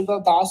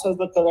 Ishita Das has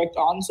the correct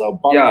answer.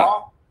 Balma.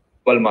 Yeah.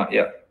 Balma,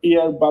 yeah.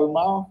 Pierre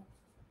Balma.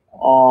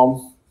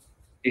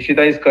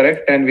 Ishita is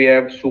correct, and we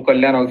have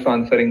Sukalyan also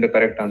answering the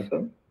correct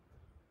answer.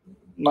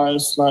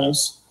 Nice.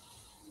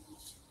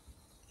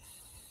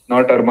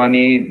 Not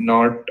Armani,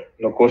 not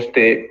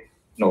Lacoste,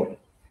 no.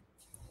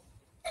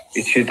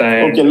 Ishita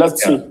and... Okay,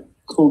 let's see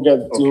who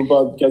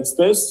gets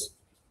this.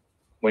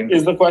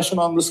 Is the question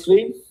on the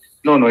screen?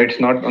 No, it's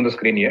not on the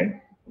screen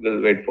yet.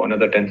 We'll wait for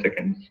another 10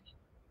 seconds.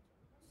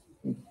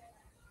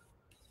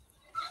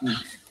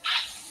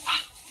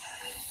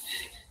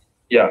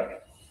 Yeah.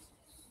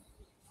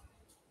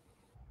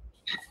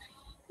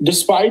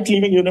 Despite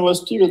leaving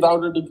university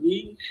without a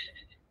degree,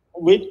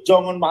 which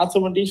German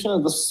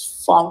mathematician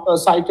is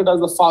cited as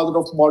the father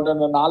of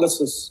modern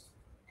analysis?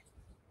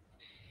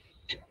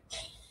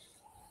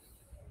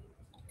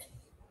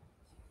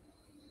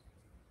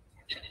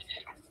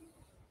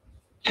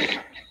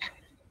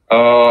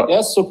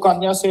 Yes, so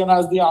Kanya Sen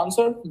has the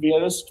answer.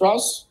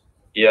 Weierstrass.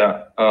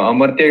 Yeah,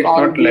 Amartya, it's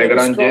not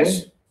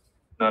Lagrange,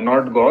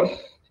 not Gauss.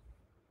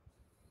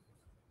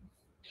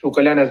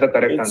 Sukalyan has the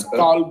correct answer.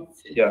 Carl.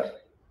 Yeah.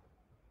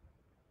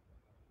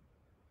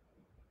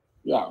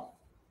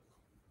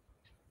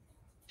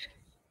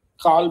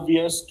 Carl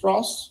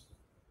Weierstrass.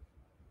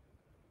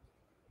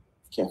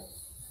 Okay.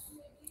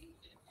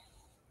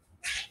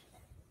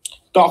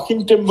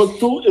 Talking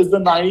Timbuktu is the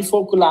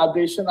 94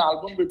 collaboration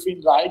album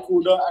between Ry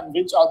Cooder and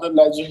which other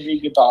legendary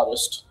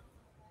guitarist?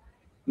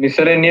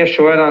 Miscellaneous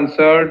show has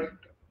answered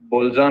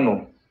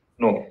Bolzano.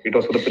 No, it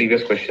was for the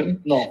previous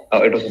question. No.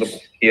 It was for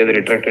the... He has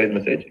retracted his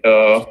message.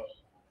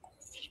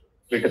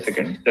 Wait a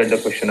second. Let the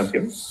question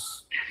appear.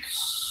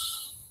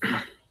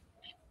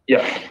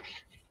 Yeah.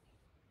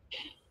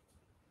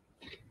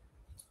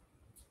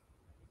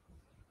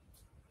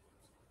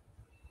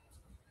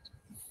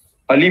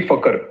 Ali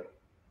Fakr.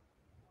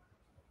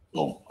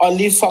 No.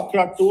 Ali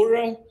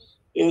Fakrature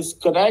is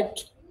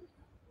correct.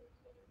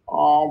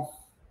 Ali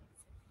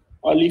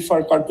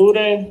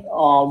Fakrature,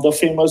 the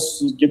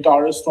famous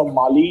guitarist from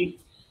Mali,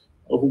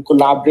 who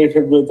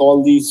collaborated with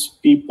all these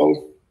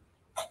people.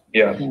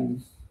 Yeah.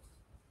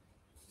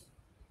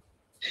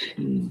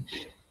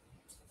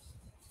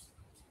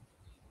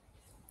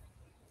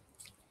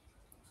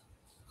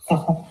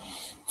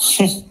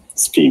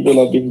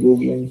 People have been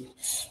Googling.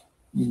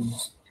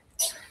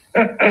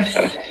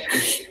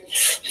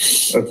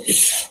 Okay.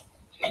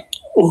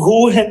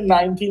 Who in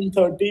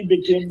 1930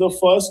 became the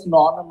first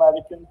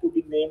non-American to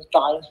be named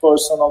Time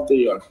Person of the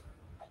Year?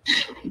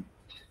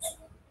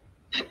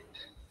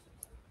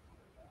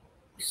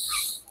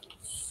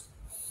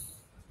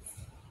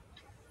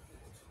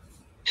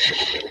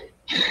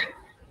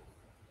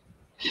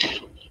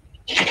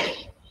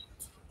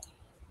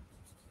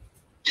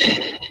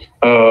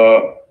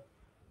 Uh,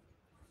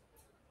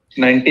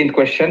 19th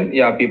question.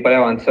 Yeah, people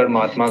have answered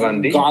Mahatma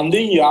Gandhi.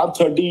 Gandhi, yeah,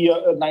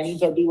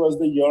 1930 was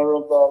the year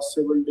of the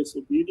civil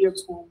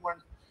disobedience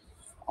movement.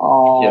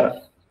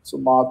 Yeah. So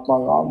Mahatma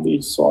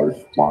Gandhi, Salt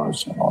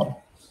March and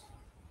all.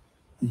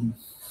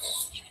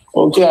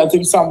 Okay, I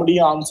think somebody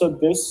answered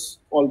this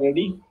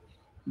already.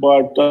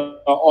 But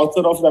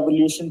author of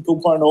Revolution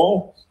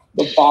 2.0,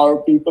 the power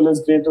of people is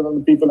greater than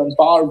the people in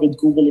power, with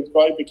Google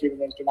employee, became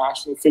an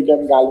international figure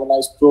and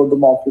galvanized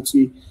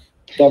pro-democracy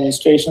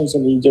demonstrations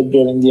in Egypt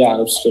during the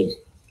Arab Spring.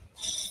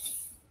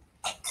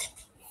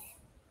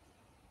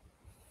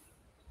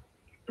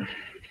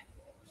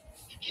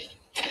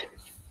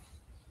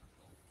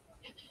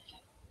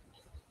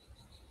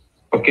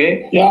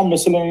 Okay. Yeah,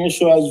 miscellaneous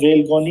show as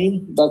Rail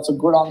Goni. That's a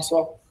good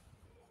answer.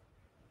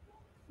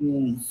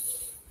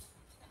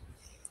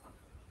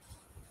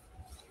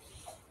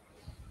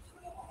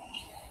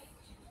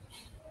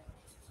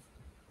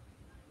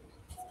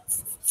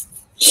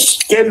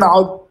 Okay,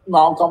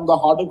 now come the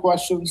harder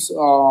questions.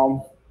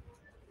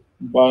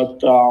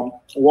 But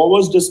what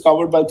was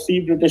discovered by three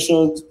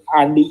Britishers,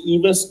 Andy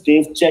Eves,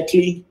 Dave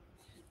Checkley,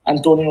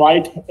 and Tony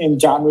White, in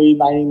January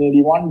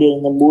 1981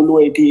 during the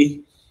Mulu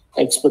 80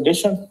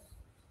 expedition?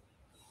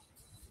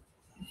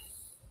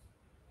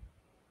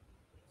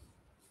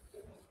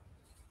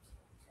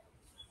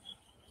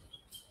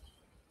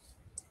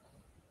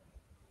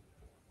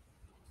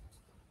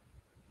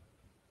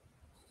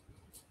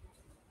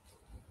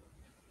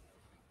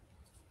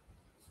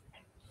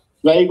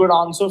 Very good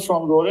answer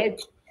from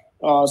Rorek.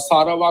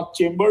 Sarawak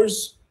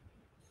Chambers.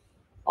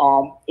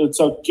 It's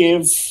a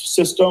cave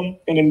system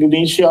in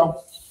Indonesia.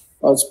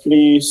 It's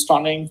pretty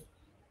stunning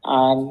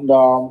and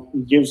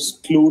gives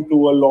clue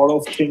to a lot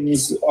of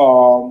things,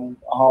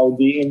 how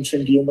the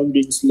ancient human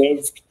beings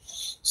lived.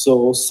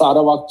 So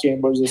Sarawak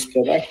Chambers is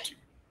correct.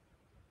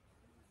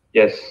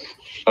 Yes.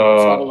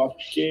 Sarawak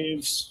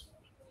Caves.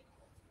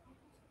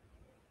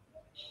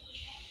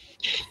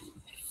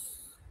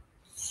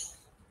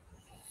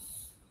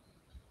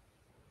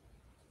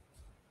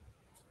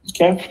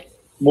 Okay,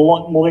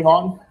 moving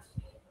on.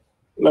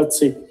 Let's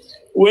see.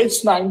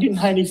 Which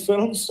 1990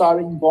 film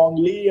starring Gong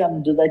Li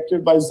and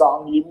directed by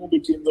Zhang Yimou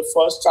became the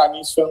first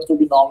Chinese film to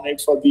be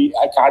nominated for the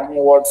Academy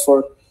Award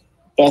for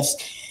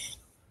Best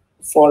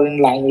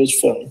Foreign Language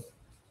Film?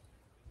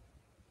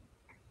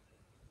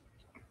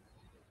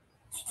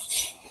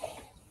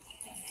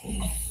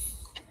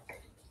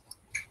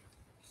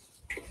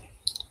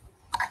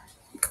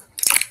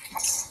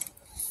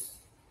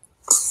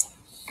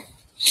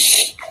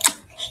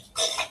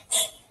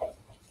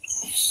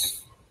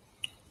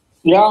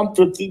 Yeah,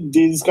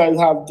 these guys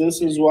have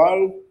this as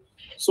well.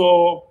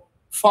 So,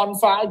 fun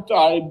fact: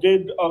 I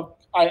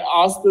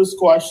asked this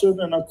question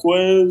in a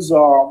quiz.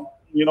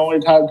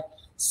 It had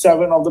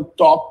 7 of the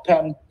top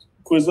 10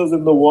 quizzes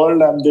in the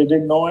world, and they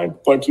didn't know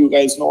it, but you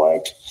guys know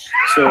it.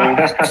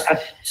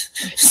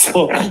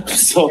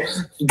 So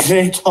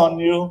great on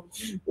you.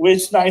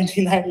 Which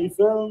 1990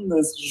 film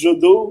is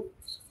Judo?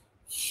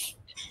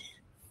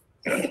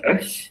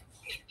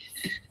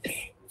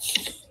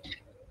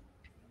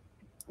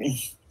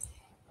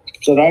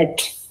 So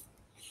right.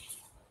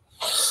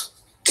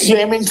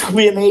 Claiming to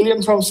be an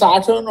alien from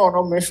Saturn on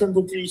a mission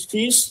to teach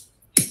peace.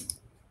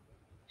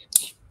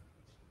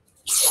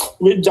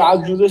 With jazz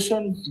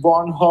musician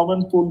born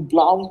Herman Poole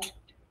Blount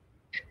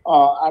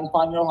and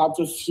pioneer of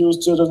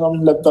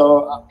futurism led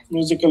the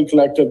musical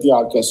collective The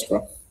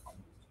Orchestra.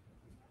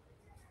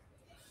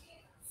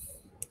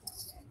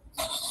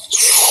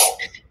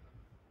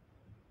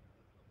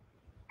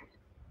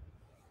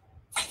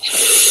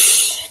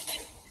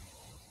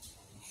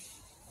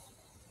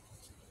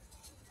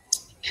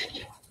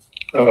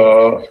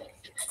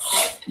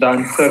 The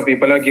answer,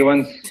 people are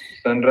given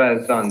Sunra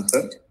as the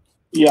answer.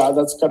 Yeah,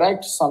 that's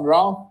correct,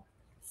 Sunra.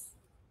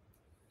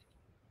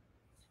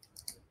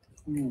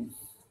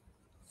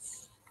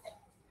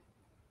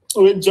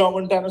 With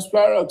German tennis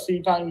player, a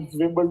 3-time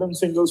Wimbledon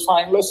singles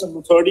finalist in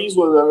the 30s,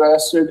 was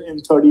arrested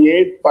in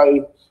 38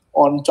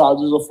 on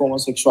charges of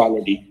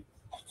homosexuality.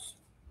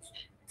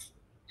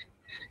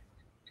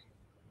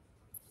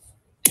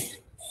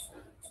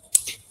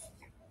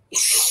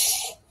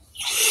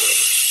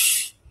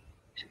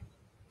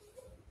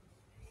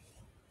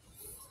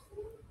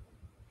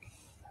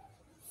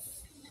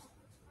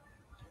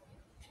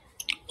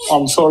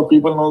 I'm sure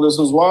people know this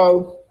as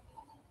well.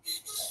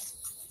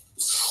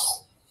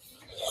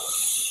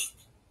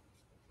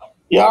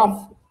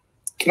 Yeah,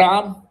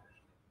 Cram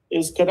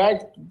is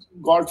correct.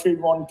 Gottfried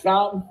von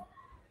Cram.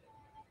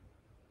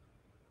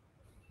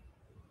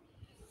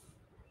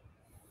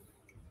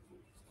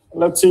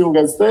 Let's see who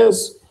gets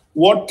this.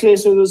 What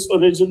traces its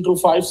origin to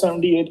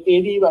 578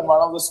 AD when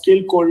one of the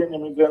skilled Korean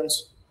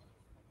immigrants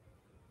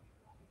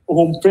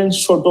whom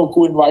Prince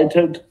Shotoku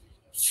invited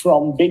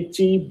from Big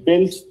T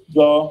built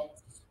the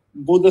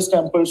Buddhist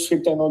temple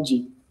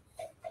Shitenoji.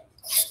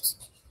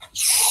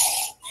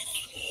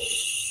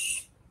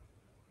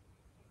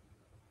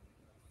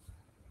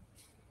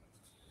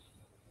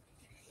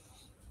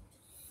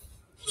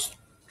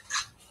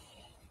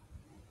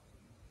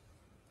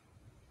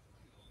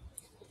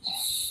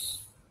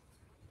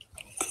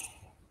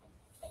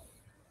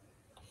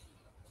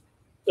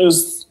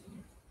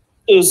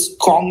 Is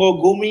Congo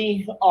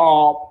Gumi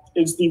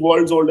is the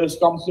world's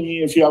oldest company.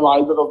 If you have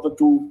either of the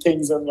two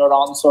things in your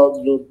answer,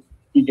 you'll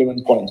be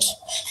given points.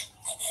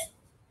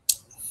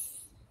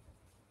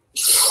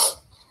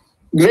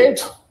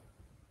 Great.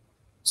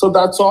 So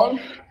that's all.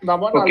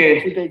 Naman, Okay. I'll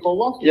let you take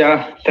over.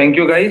 Yeah, thank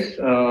you guys.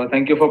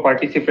 Thank you for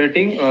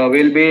participating.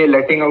 We'll be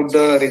letting out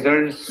the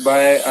results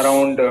by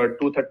around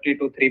 2:30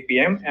 to 3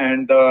 p.m.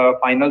 and the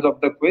finals of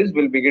the quiz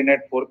will begin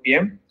at 4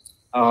 p.m.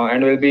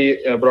 And will be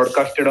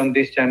broadcasted on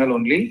this channel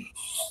only.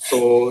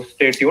 So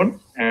stay tuned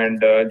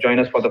and join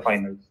us for the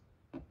finals.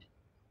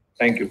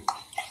 Thank you.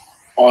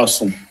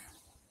 Awesome.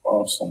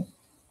 Awesome.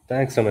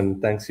 Thanks, Aman.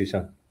 Thanks,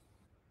 Ishaan.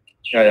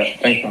 Yeah.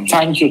 Thanks, man.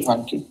 Thank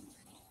you.